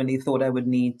genuinely thought I would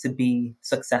need to be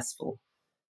successful.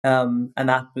 And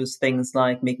that was things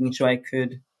like making sure I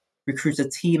could recruit a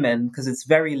team in, because it's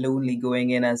very lonely going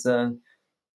in as a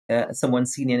someone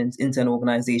senior into an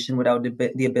organization without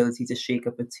the ability to shake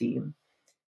up a team.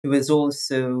 It was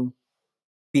also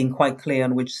being quite clear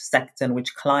on which sector and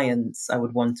which clients I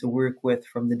would want to work with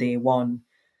from the day one,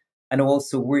 and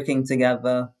also working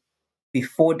together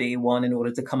before day one in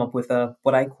order to come up with a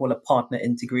what I call a partner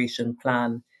integration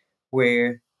plan,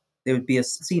 where there would be a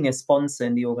senior sponsor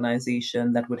in the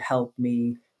organization that would help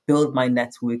me build my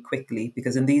network quickly.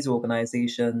 Because in these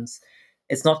organizations,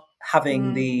 it's not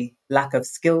having mm. the lack of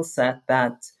skill set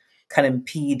that can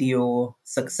impede your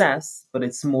success, but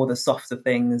it's more the softer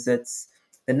things. It's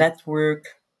the network,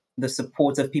 the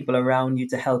support of people around you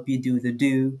to help you do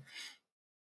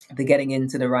the getting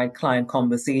into the right client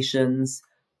conversations.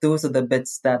 Those are the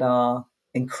bits that are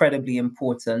incredibly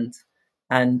important.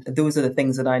 And those are the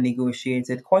things that I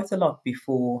negotiated quite a lot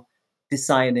before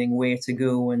deciding where to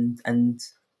go, and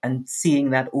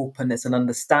seeing that openness and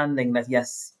understanding that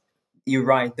yes, you're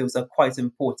right, those are quite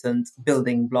important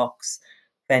building blocks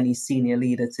for any senior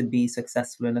leader to be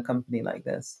successful in a company like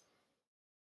this.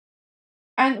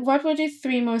 And what were the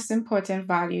three most important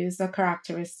values or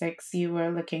characteristics you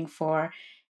were looking for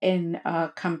in a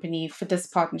company for this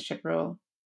partnership role?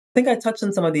 I think I touched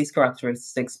on some of these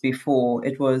characteristics before.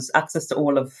 It was access to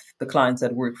all of the clients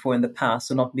I'd worked for in the past,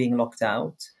 so not being locked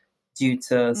out due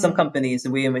to some Mm, companies,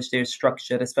 the way in which they're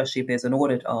structured, especially if there's an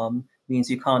audit arm, means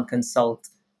you can't consult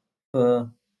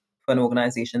for an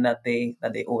organization that they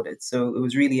audit. So it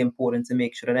was really important to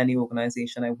make sure that any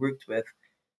organization I worked with,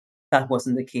 that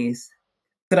wasn't the case.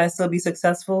 Could I still be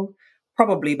successful?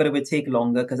 Probably, but it would take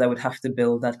longer because I would have to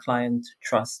build that client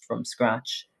trust from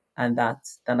scratch. And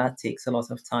that takes a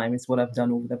lot of time. It's what I've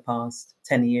done over the past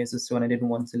 10 years or so, and I didn't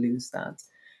want to lose that.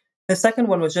 The second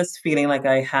one was just feeling like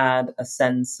I had a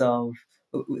sense of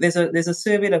there's a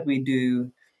survey that we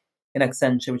do in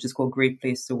Accenture, which is called Great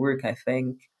Place to Work, I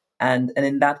think. And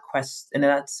in that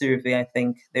survey, I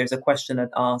think there's a question that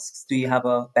asks, do you have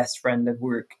a best friend at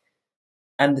work?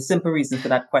 And the simple reason for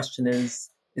that question is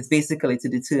basically to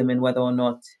determine whether or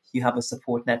not you have a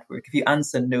support network. If you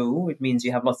answer no, it means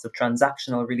you have lots of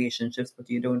transactional relationships, but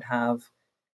you don't have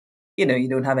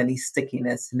any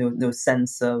stickiness, no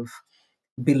sense of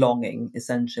belonging,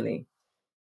 essentially.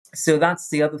 So that's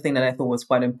the other thing that I thought was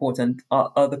quite important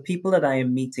are the people that I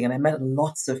am meeting, and I met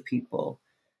lots of people.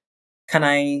 Can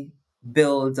I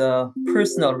build a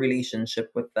personal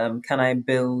relationship with them? Can I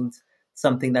build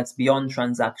something that's beyond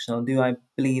transactional? Do I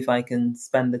believe I can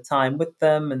spend the time with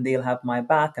them and they'll have my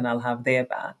back and I'll have their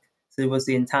back? So it was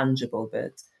the intangible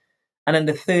bit. And then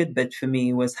the third bit for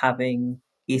me was having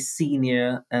a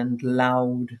senior and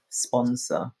loud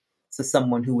sponsor. So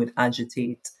someone who would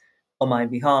agitate on my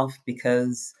behalf,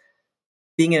 because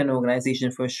being in an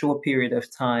organization for a short period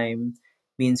of time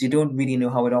means you don't really know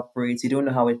how it operates, you don't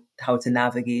know how to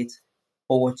navigate.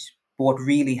 But what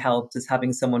really helped is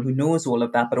having someone who knows all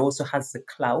of that, but also has the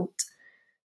clout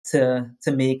to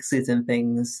make certain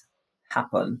things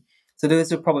happen. So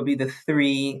those are probably the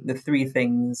three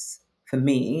things for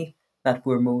me that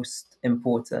were most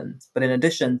important. But in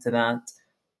addition to that,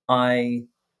 I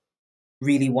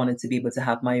really wanted to be able to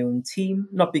have my own team,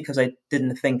 not because I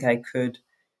didn't think I could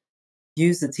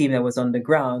use the team that was on the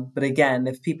ground. But again,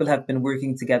 if people have been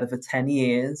working together for 10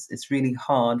 years, it's really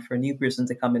hard for a new person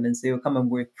to come in and say, oh, come and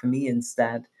work for me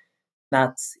instead.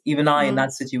 That's even I in mm.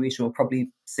 that situation will probably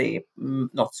say,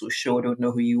 not so sure, don't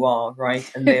know who you are, right?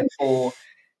 And therefore,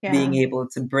 being Yeah. able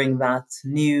to bring that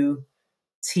new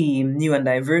and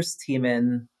diverse team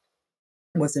in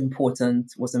was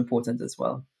important as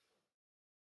well.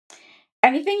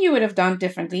 Anything you would have done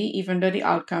differently, even though the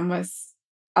outcome was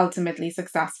ultimately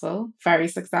successful, very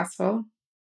successful?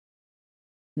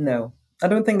 No, I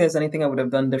don't think there's anything I would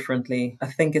have done differently. I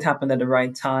think it happened at the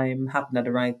right time, happened at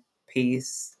the right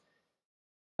pace.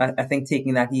 I think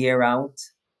taking that year out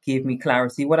gave me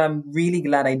clarity. What I'm really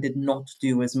glad I did not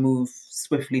do was move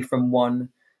swiftly from one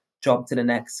job to the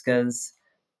next, because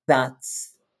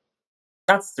that's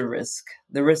that's the risk.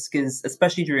 The risk is,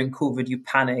 especially during COVID, you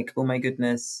panic. Oh my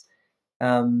goodness,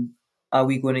 um, are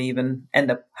we going to even end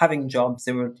up having jobs?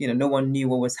 There were, no one knew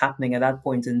what was happening at that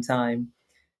point in time.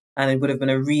 And it would have been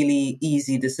a really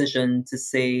easy decision to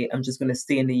say, I'm just going to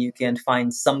stay in the UK and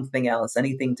find something else,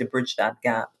 anything to bridge that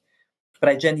gap. But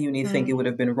I genuinely think it Mm. would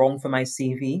have been wrong for my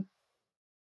CV.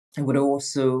 It would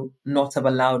also not have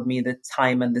allowed me the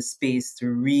time and the space to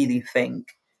really think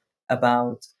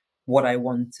about what I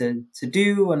wanted to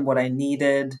do and what I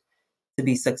needed to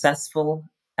be successful.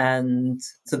 And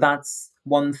so that's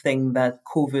one thing that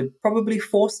COVID probably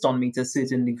forced on me to a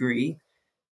certain degree,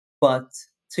 but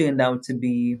turned out to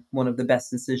be one of the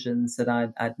best decisions that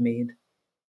I'd made.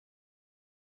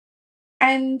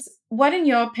 And what, in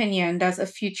your opinion, does a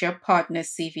future partner's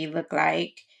CV look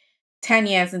like 10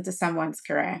 years into someone's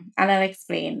career? And I'll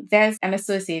explain. There's an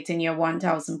associate in your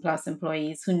 1,000 plus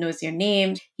employees who knows your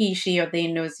name, he, she, or they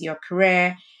knows your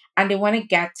career, and they want to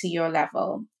get to your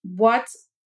level. What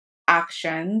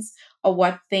actions or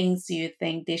what things do you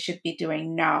think they should be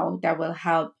doing now that will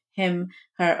help him,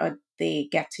 her, or they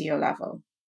get to your level?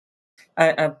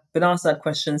 I've been asked that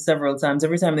question several times.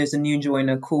 Every time there's a new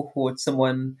joiner cohort,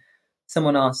 someone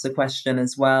asks the question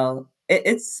as well.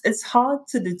 It's hard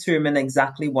to determine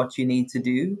exactly what you need to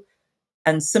do.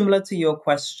 And similar to your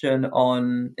question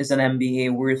on is an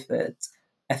MBA worth it,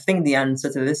 I think the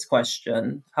answer to this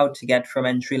question, how to get from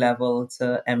entry level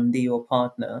to MD or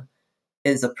partner,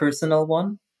 is a personal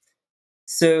one.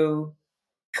 So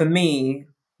for me,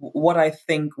 what I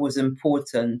think was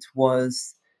important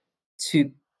was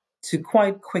to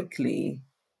quite quickly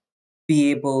be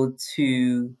able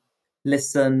to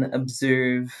listen,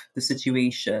 observe the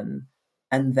situation,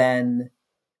 and then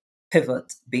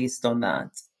pivot based on that.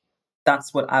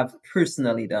 That's what I've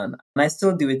personally done. And I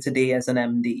still do it today as an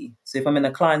MD. So if I'm in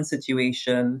a client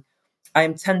situation, I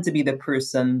tend to be the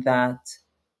person that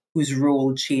whose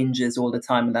role changes all the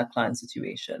time in that client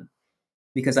situation.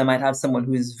 Because I might have someone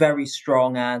who is very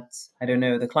strong at, I don't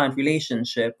know, the client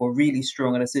relationship or really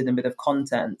strong at a certain bit of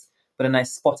content, but then I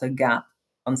spot a gap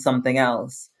on something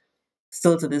else.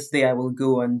 Still to this day, I will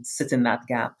go and sit in that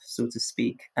gap, so to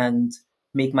speak, and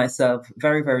make myself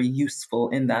very, very useful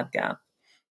in that gap.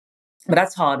 But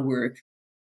that's hard work.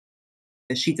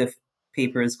 The sheet of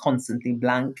paper is constantly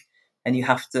blank, and you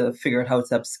have to figure out how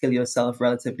to upskill yourself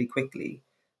relatively quickly.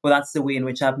 Well, that's the way in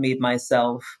which I've made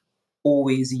myself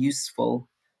always useful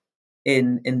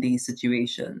in these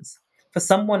situations. For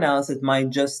someone else, it might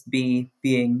just be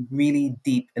being really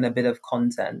deep in a bit of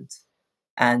content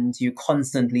and you're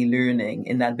constantly learning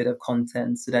in that bit of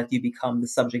content so that you become the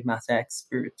subject matter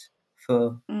expert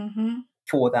for Mm-hmm.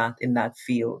 that in that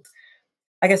field.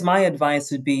 I guess my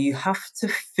advice would be you have to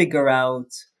figure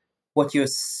out what your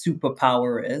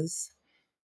superpower is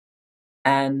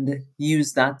and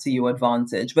use that to your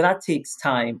advantage. But that takes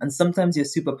time. And sometimes your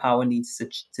superpower needs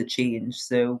to change.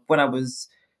 So when I was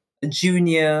a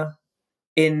junior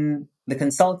in the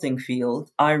consulting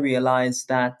field, I realized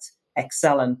that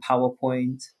Excel and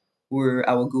PowerPoint were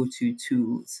our go to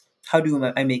tools. How do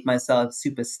I make myself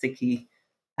super sticky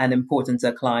and important to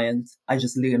a client? I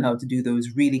just learn how to do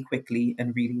those really quickly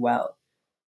and really well.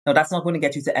 Now, that's not going to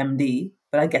get you to MD,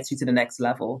 but that gets you to the next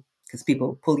level because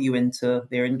people pull you into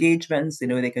their engagements. They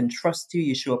know they can trust you.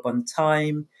 You show up on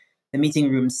time. The meeting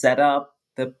room's set up.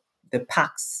 The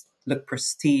packs look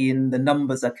pristine. The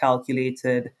numbers are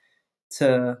calculated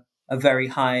to a very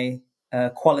high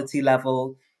quality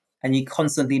level, and you're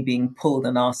constantly being pulled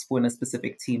and asked for in a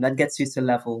specific team. That gets you to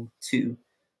level two.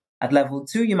 At level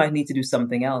two, you might need to do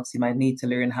something else. You might need to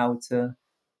learn how to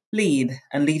lead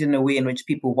and lead in a way in which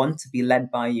people want to be led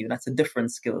by you. That's a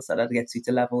different skill set that gets you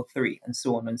to level three, and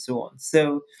so on and so on.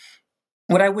 So,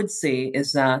 what I would say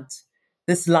is that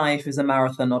this life is a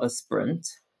marathon, not a sprint.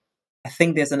 I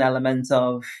think there's an element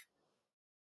of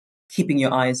keeping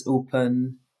your eyes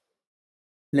open,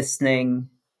 listening,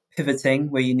 pivoting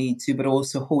where you need to, but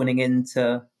also honing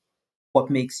into what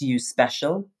makes you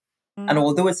special. And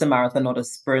although it's a marathon, not a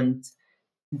sprint,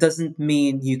 doesn't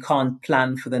mean you can't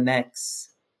plan for the next,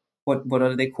 what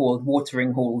are they called,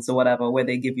 watering holes or whatever, where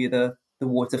they give you the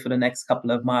water for the next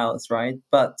couple of miles, right?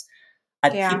 But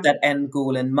I'd keep Yeah. that end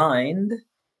goal in mind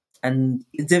and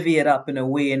divvy it up in a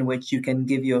way in which you can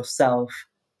give yourself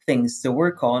things to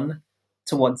work on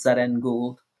towards that end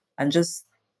goal and just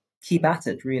keep at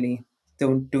it really.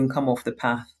 Don't come off the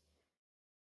path.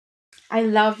 I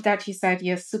love that you said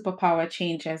your superpower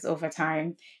changes over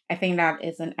time. I think that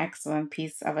is an excellent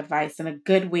piece of advice and a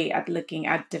good way at looking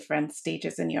at different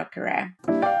stages in your career.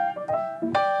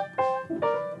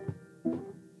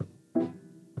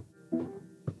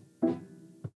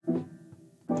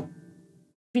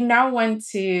 We now want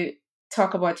to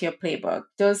talk about your playbook.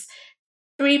 Those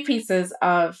three pieces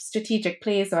of strategic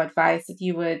plays or advice that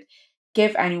you would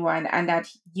give anyone and that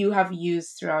you have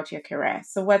used throughout your career.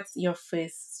 So, what's your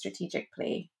first strategic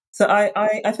play? So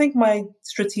I think my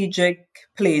strategic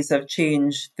plays have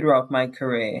changed throughout my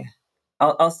career.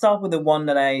 I'll start with the one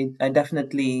that I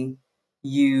definitely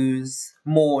use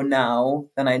more now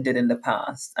than I did in the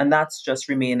past. And that's just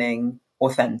remaining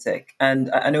authentic. And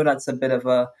I know that's a bit of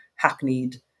a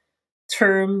hackneyed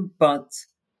term, but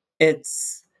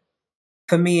it's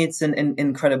for me, it's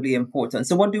incredibly important.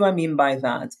 So, what do I mean by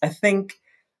that? I think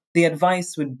the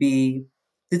advice would be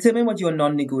determine what your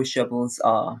non negotiables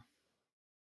are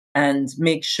and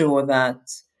make sure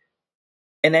that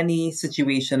in any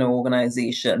situation or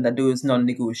organization that those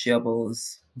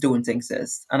non-negotiables don't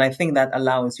exist. And I think that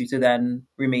allows you to then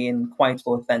remain quite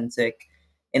authentic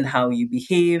in how you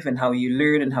behave and how you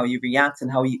learn and how you react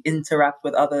and how you interact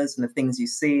with others and the things you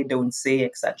say, don't say,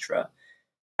 etc.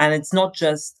 And it's not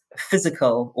just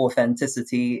physical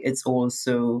authenticity, it's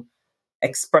also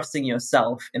expressing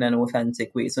yourself in an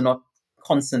authentic way. So not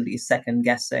constantly second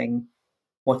guessing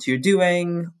what you're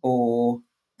doing or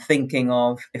thinking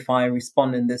of if I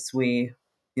respond in this way,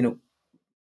 you know,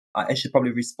 I should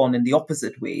probably respond in the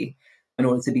opposite way in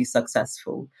order to be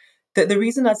successful. The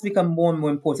reason that's become more and more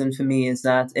important for me is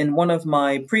that in one of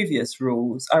my previous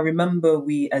roles, I remember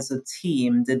we as a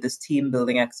team did this team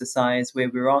building exercise where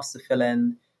we were asked to fill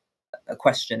in a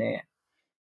questionnaire.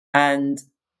 And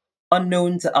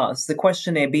unknown to us, the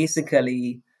questionnaire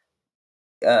basically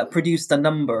produced a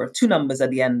number, two numbers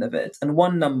at the end of it. And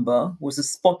one number was a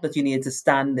spot that you needed to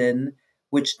stand in,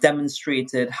 which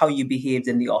demonstrated how you behaved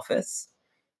in the office.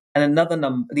 And another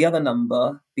number, the other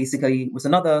number basically was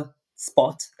another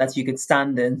spot that you could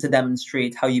stand in to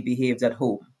demonstrate how you behaved at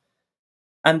home.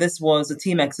 And this was a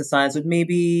team exercise with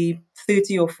maybe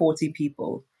 30 or 40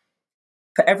 people.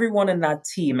 For everyone in that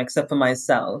team, except for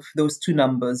myself, those two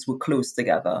numbers were close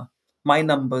together. My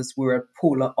numbers were at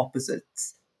polar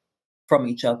opposites from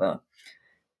each other.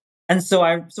 And so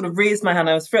I sort of raised my hand.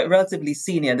 I was relatively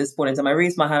senior at this point in time. I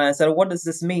raised my hand and I said, "What does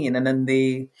this mean?" And then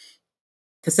the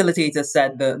facilitator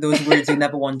said, those words you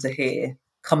never want to hear,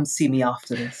 "Come see me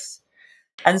after this."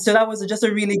 And so that was just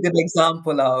a really good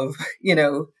example of,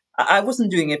 I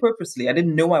wasn't doing it purposely. I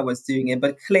didn't know I was doing it,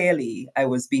 but clearly I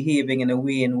was behaving in a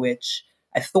way in which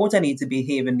I thought I needed to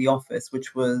behave in the office,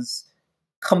 which was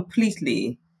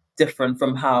completely different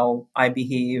from how I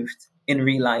behaved in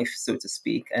real life, so to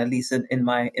speak, at least in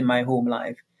my home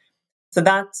life. So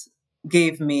that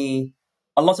gave me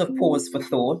a lot of pause for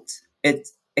thought. It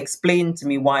explained to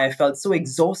me why I felt so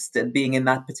exhausted being in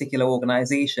that particular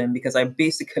organization because I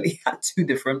basically had two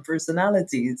different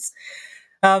personalities.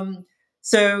 Um,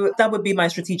 so that would be my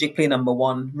strategic play number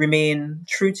one. Remain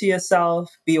true to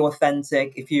yourself, be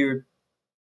authentic. If you're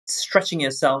stretching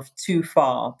yourself too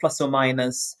far, plus or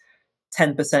minus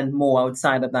 10% more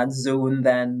outside of that zone,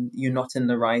 then you're not in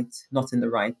the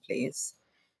right place.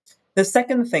 The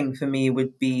second thing for me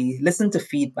would be listen to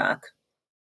feedback,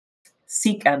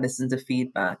 seek and listen to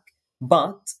feedback,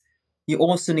 but you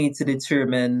also need to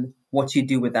determine what you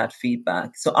do with that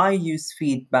feedback. So I use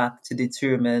feedback to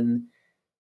determine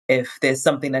if there's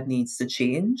something that needs to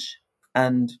change,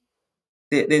 and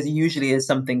there usually is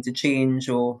something to change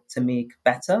or to make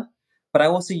better. But I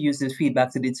also use the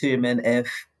feedback to determine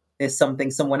if there's something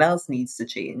someone else needs to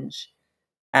change.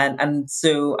 And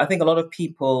so I think a lot of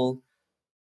people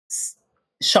s-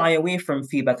 shy away from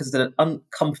feedback because it's an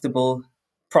uncomfortable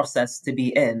process to be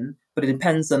in, but it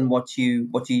depends on what you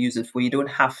use it for. You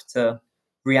don't have to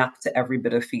react to every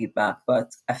bit of feedback,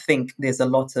 but I think there's a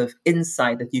lot of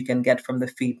insight that you can get from the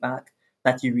feedback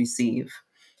that you receive.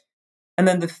 And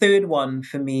then the third one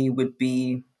for me would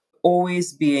be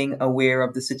always being aware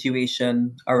of the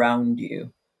situation around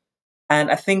you. And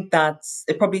I think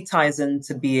it probably ties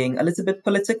into being a little bit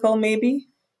political, maybe,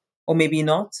 or maybe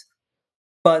not.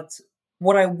 But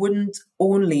what I wouldn't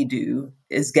only do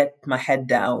is get my head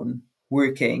down,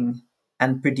 working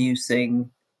and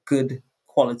producing good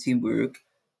quality work.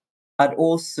 I'd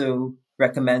also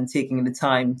recommend taking the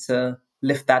time to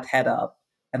lift that head up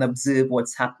and observe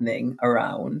what's happening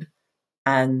around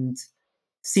and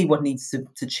see what needs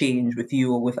to change with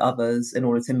you or with others in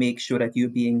order to make sure that you're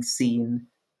being seen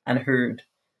and heard.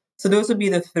 So those would be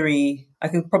the three. I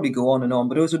could probably go on and on,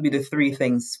 but those would be the three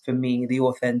things for me: the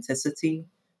authenticity,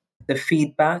 the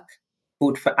feedback,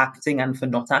 both for acting and for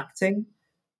not acting,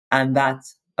 and that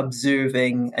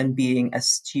observing and being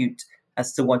astute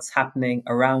as to what's happening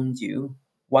around you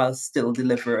while still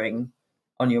delivering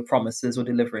on your promises or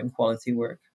delivering quality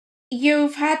work.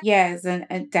 You've had years and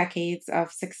decades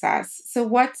of success. So,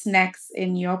 what's next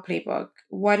in your playbook?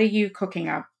 What are you cooking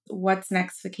up? What's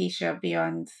next for Keisha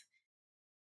beyond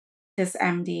this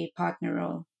MD partner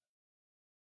role?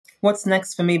 What's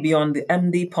next for me beyond the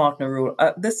MD partner role?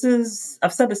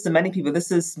 I've said this to many people,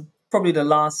 this is probably the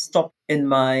last stop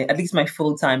in at least my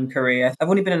full time career. I've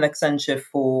only been in Accenture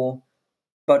for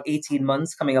about 18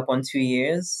 months, coming up on 2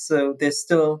 years. So there's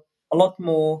still a lot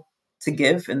more to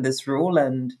give in this role.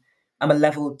 And I'm a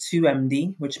level two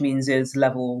MD, which means there's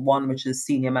level one, which is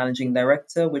senior managing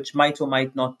director, which might or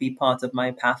might not be part of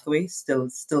my pathway, still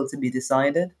to be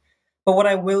decided. But what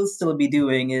I will still be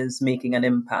doing is making an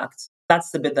impact.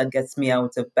 That's the bit that gets me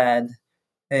out of bed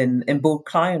in both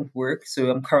client work.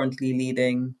 So I'm currently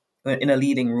leading in a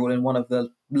leading role in one of the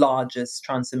largest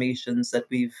transformations that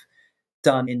we've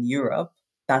done in Europe.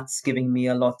 That's giving me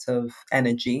a lot of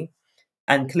energy.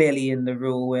 And clearly, in the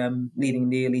role where I'm leading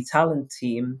the early talent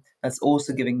team, that's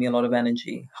also giving me a lot of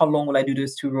energy. How long will I do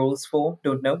those two roles for?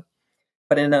 Don't know.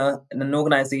 But in an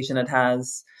organization that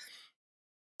has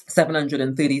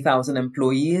 730,000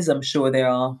 employees, I'm sure there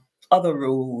are other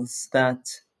roles that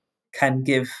can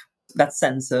give that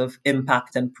sense of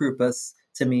impact and purpose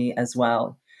to me as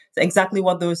well. So exactly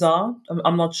what those are,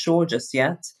 I'm not sure just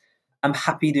yet. I'm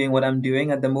happy doing what I'm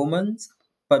doing at the moment.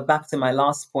 But back to my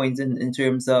last point in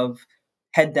terms of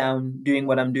head down, doing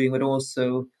what I'm doing, but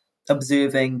also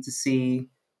observing to see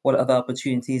what other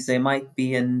opportunities there might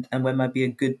be and when might be a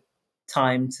good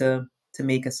time to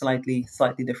make a slightly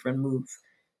different move.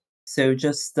 So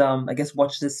just I guess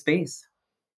watch this space.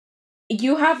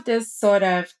 You have this sort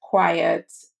of quiet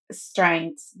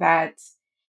strength that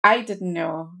I didn't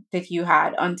know that you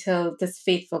had until this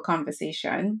fateful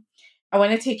conversation. I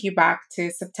want to take you back to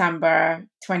September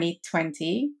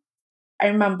 2020. I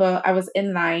remember I was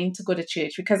in line to go to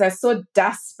church because I was so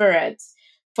desperate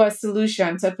for a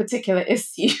solution to a particular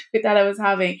issue that I was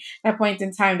having at a point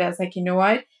in time that I was like, you know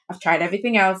what? I've tried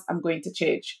everything else. I'm going to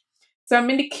church. So I'm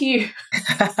in the queue.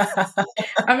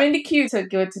 I'm in the queue to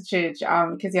go to church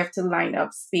because you have to line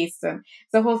up space and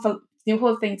the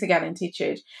whole thing to get into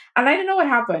church. And I don't know what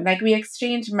happened. Like we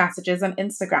exchanged messages on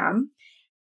Instagram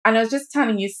and I was just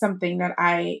telling you something that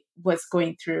I was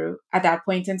going through at that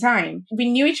point in time.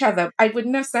 We knew each other. I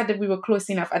wouldn't have said that we were close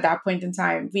enough at that point in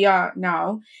time. We are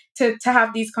now to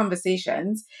have these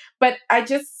conversations. But I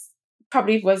just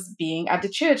probably was being at the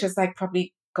church. It's like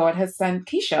probably God has sent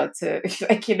Keisha to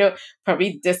like,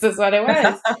 probably this is what it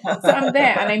was. So I'm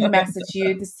there and I message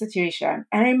you the situation.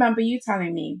 I remember you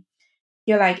telling me,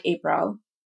 you're like, April,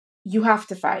 you have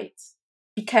to fight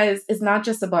because it's not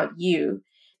just about you.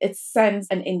 It sends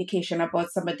an indication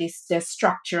about some of these the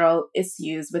structural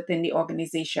issues within the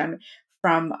organization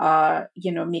from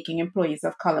making employees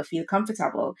of color feel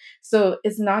comfortable. So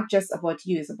it's not just about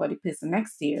you, it's about the person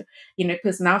next to you, the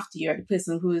person after you, or the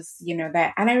person who's,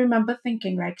 there. And I remember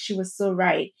thinking like she was so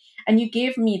right. And you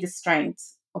gave me the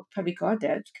strength, or probably God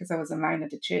did, because I was in line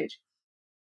at the church,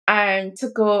 and to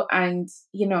go and,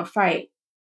 fight,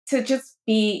 to just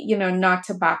be, not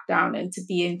to back down and to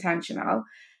be intentional.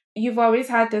 You've always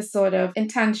had this sort of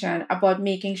intention about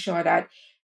making sure that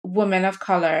women of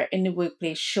color in the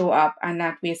workplace show up and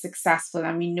that we're successful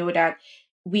and we know that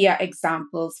we are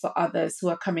examples for others who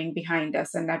are coming behind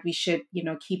us and that we should,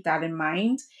 keep that in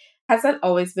mind. Has that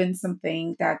always been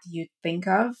something that you think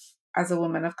of as a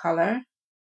woman of color?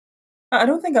 I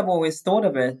don't think I've always thought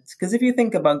of it because if you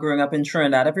think about growing up in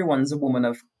Trinidad, everyone's a woman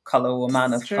of color or a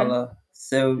man It's of true. color.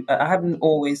 So I haven't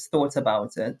always thought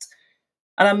about it,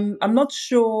 and I'm not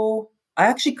sure. I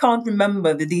actually can't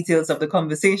remember the details of the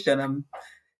conversation.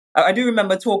 I do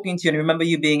remember talking to you, and I remember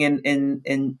you being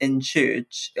in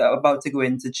church, about to go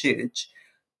into church.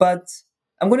 But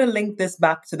I'm going to link this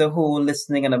back to the whole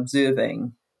listening and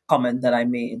observing comment that I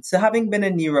made. So having been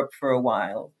in Europe for a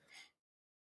while,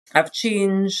 I've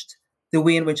changed the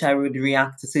way in which I would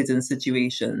react to certain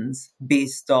situations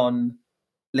based on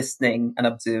listening and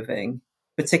observing,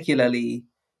 particularly,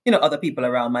 other people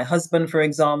around my husband, for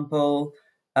example,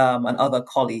 and other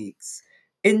colleagues.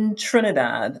 In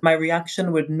Trinidad, my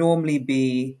reaction would normally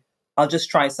be, I'll just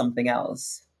try something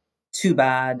else. Too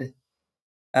bad.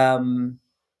 Um,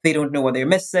 they don't know what they're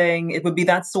missing. It would be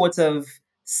that sort of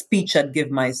speech I'd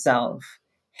give myself.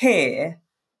 Here,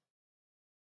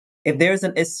 if there's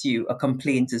an issue, a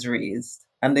complaint is raised.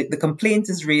 And the complaint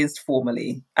is raised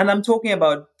formally. And I'm talking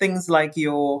about things like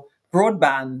your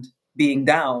broadband being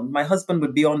down. My husband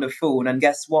would be on the phone, and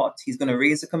guess what? He's going to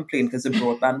raise a complaint because the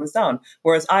broadband was down.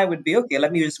 Whereas I would be, okay,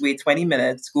 let me just wait 20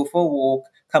 minutes, go for a walk,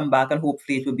 come back, and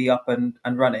hopefully it will be up and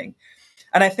running.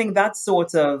 And I think that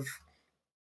sort of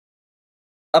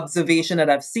observation that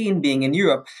I've seen being in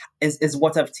Europe is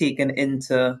what I've taken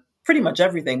into pretty much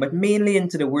everything, but mainly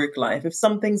into the work life. If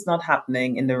something's not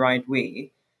happening in the right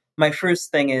way, my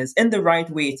first thing is in the right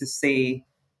way to say,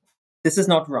 this is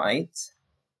not right.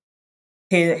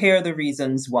 Here are the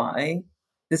reasons why.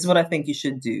 This is what I think you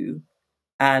should do.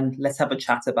 And let's have a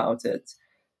chat about it.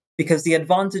 Because the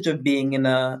advantage of being in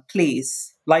a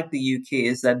place like the UK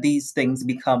is that these things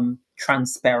become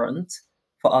transparent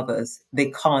for others.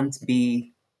 They can't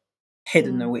be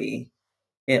hidden Mm. away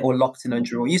or locked in a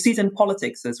drawer. You see it in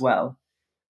politics as well.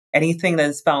 Anything that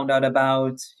is found out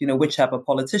about, whichever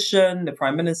politician, the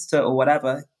prime minister or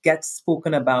whatever, gets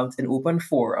spoken about in open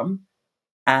forum,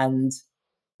 and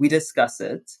we discuss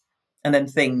it, and then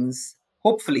things,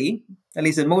 hopefully, at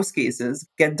least in most cases,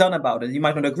 get done about it. You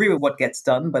might not agree with what gets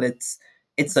done, but it's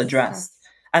It's addressed. discussed.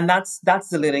 And that's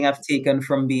the learning I've taken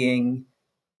from being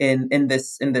in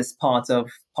this part of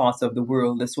the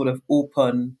world, this sort of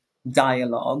open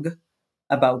dialogue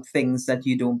about things that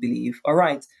you don't believe. All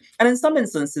right. And in some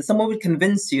instances, someone would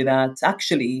convince you that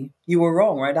actually you were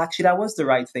wrong, right? Actually, that was the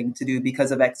right thing to do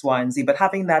because of X, Y, and Z. But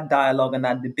having that dialogue and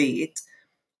that debate,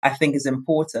 I think, is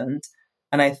important.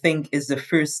 And I think is the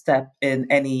first step in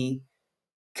any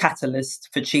catalyst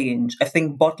for change. I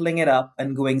think bottling it up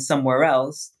and going somewhere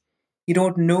else, you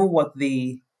don't know what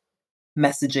the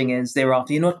messaging is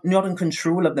thereafter. You're not in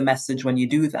control of the message when you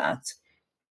do that.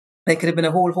 There could have been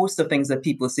a whole host of things that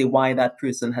people say why that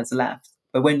person has left.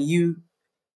 But when you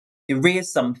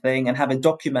erase something and have it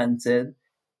documented,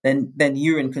 then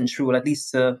you're in control, at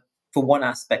least for one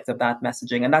aspect of that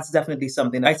messaging. And that's definitely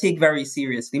something that I take very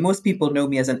seriously. Most people know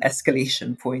me as an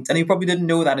escalation point, and you probably didn't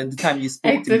know that at the time you I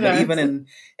spoke to me. But didn't. even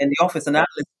in the office, an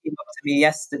analyst came up to me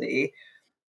yesterday.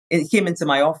 He came into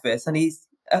my office, and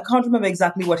I can't remember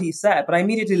exactly what he said, but I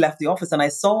immediately left the office and I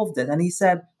solved it. And he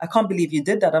said, I can't believe you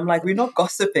did that. I'm like, we're not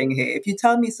gossiping here. If you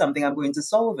tell me something, I'm going to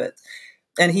solve it.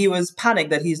 And he was panicked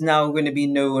that he's now going to be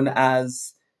known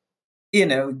as,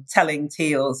 telling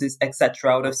tales,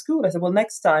 etc. out of school. I said, well,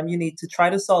 next time you need to try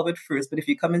to solve it first. But if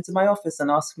you come into my office and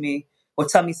ask me or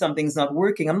tell me something's not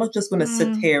working, I'm not just going to sit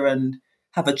Mm. here and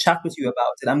have a chat with you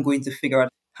about it. I'm going to figure out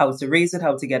how to raise it,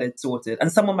 how to get it sorted.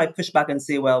 And someone might push back and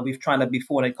say, well, we've tried it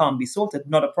before and it can't be sorted.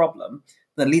 Not a problem.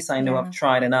 But at least I know I've Yeah.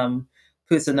 tried, and I'm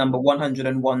person number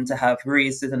 101 to have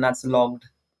raised it, and that's logged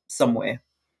somewhere.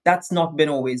 That's not been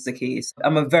always the case.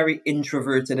 I'm a very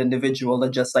introverted individual that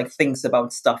just like thinks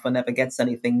about stuff and never gets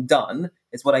anything done.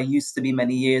 It's what I used to be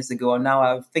many years ago. And now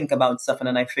I think about stuff and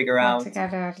then I figure How out to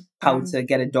get it how done. to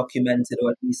get it documented,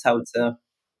 or at least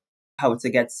how to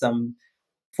get some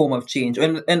form of change. Or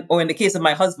in the case of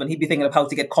my husband, he'd be thinking of how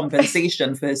to get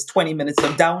compensation for his 20 minutes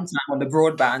of downtime on the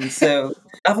broadband. So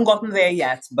I haven't gotten there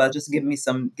yet, but just give me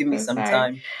some Okay.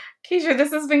 time. Keisha,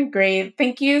 this has been great.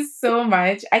 Thank you so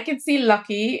much. I can see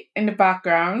Lucky in the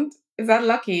background. Is that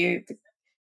Lucky?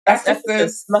 That's Ephesus.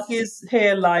 Ephesus. Lucky's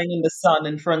hair lying in the sun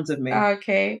in front of me.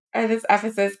 Okay. And it's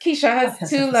Ephesus. Keisha has That's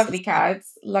two lovely Ephesus.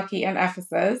 cats, Lucky and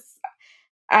Ephesus.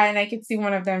 And I can see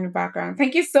one of them in the background.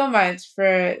 Thank you so much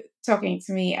for talking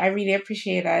to me. I really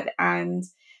appreciate it. And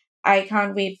I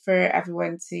can't wait for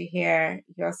everyone to hear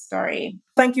your story.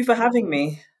 Thank you for having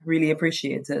me. Really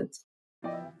appreciate it.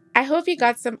 I hope you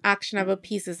got some actionable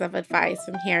pieces of advice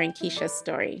from hearing Keisha's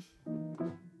story.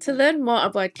 To learn more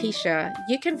about Kysha,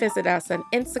 you can visit us on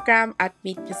Instagram at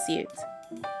Meet Pursuit.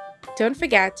 Don't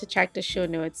forget to check the show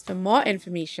notes for more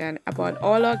information about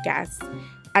all our guests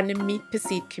and the Meet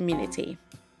Pursuit community.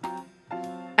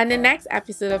 On the next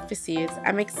episode of Pursuit,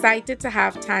 I'm excited to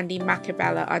have Tandy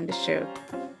Macabella on the show.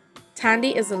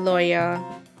 Tandy is a lawyer,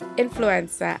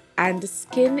 influencer, and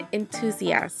skin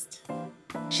enthusiast.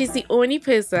 She's the only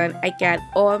person I get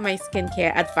all my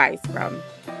skincare advice from.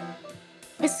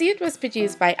 Pursuit was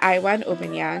produced by Iwan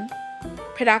Obanyan,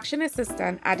 production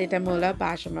assistant Adedamola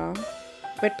Bajamo,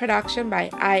 with production by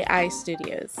II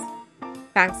Studios.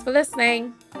 Thanks for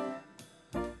listening.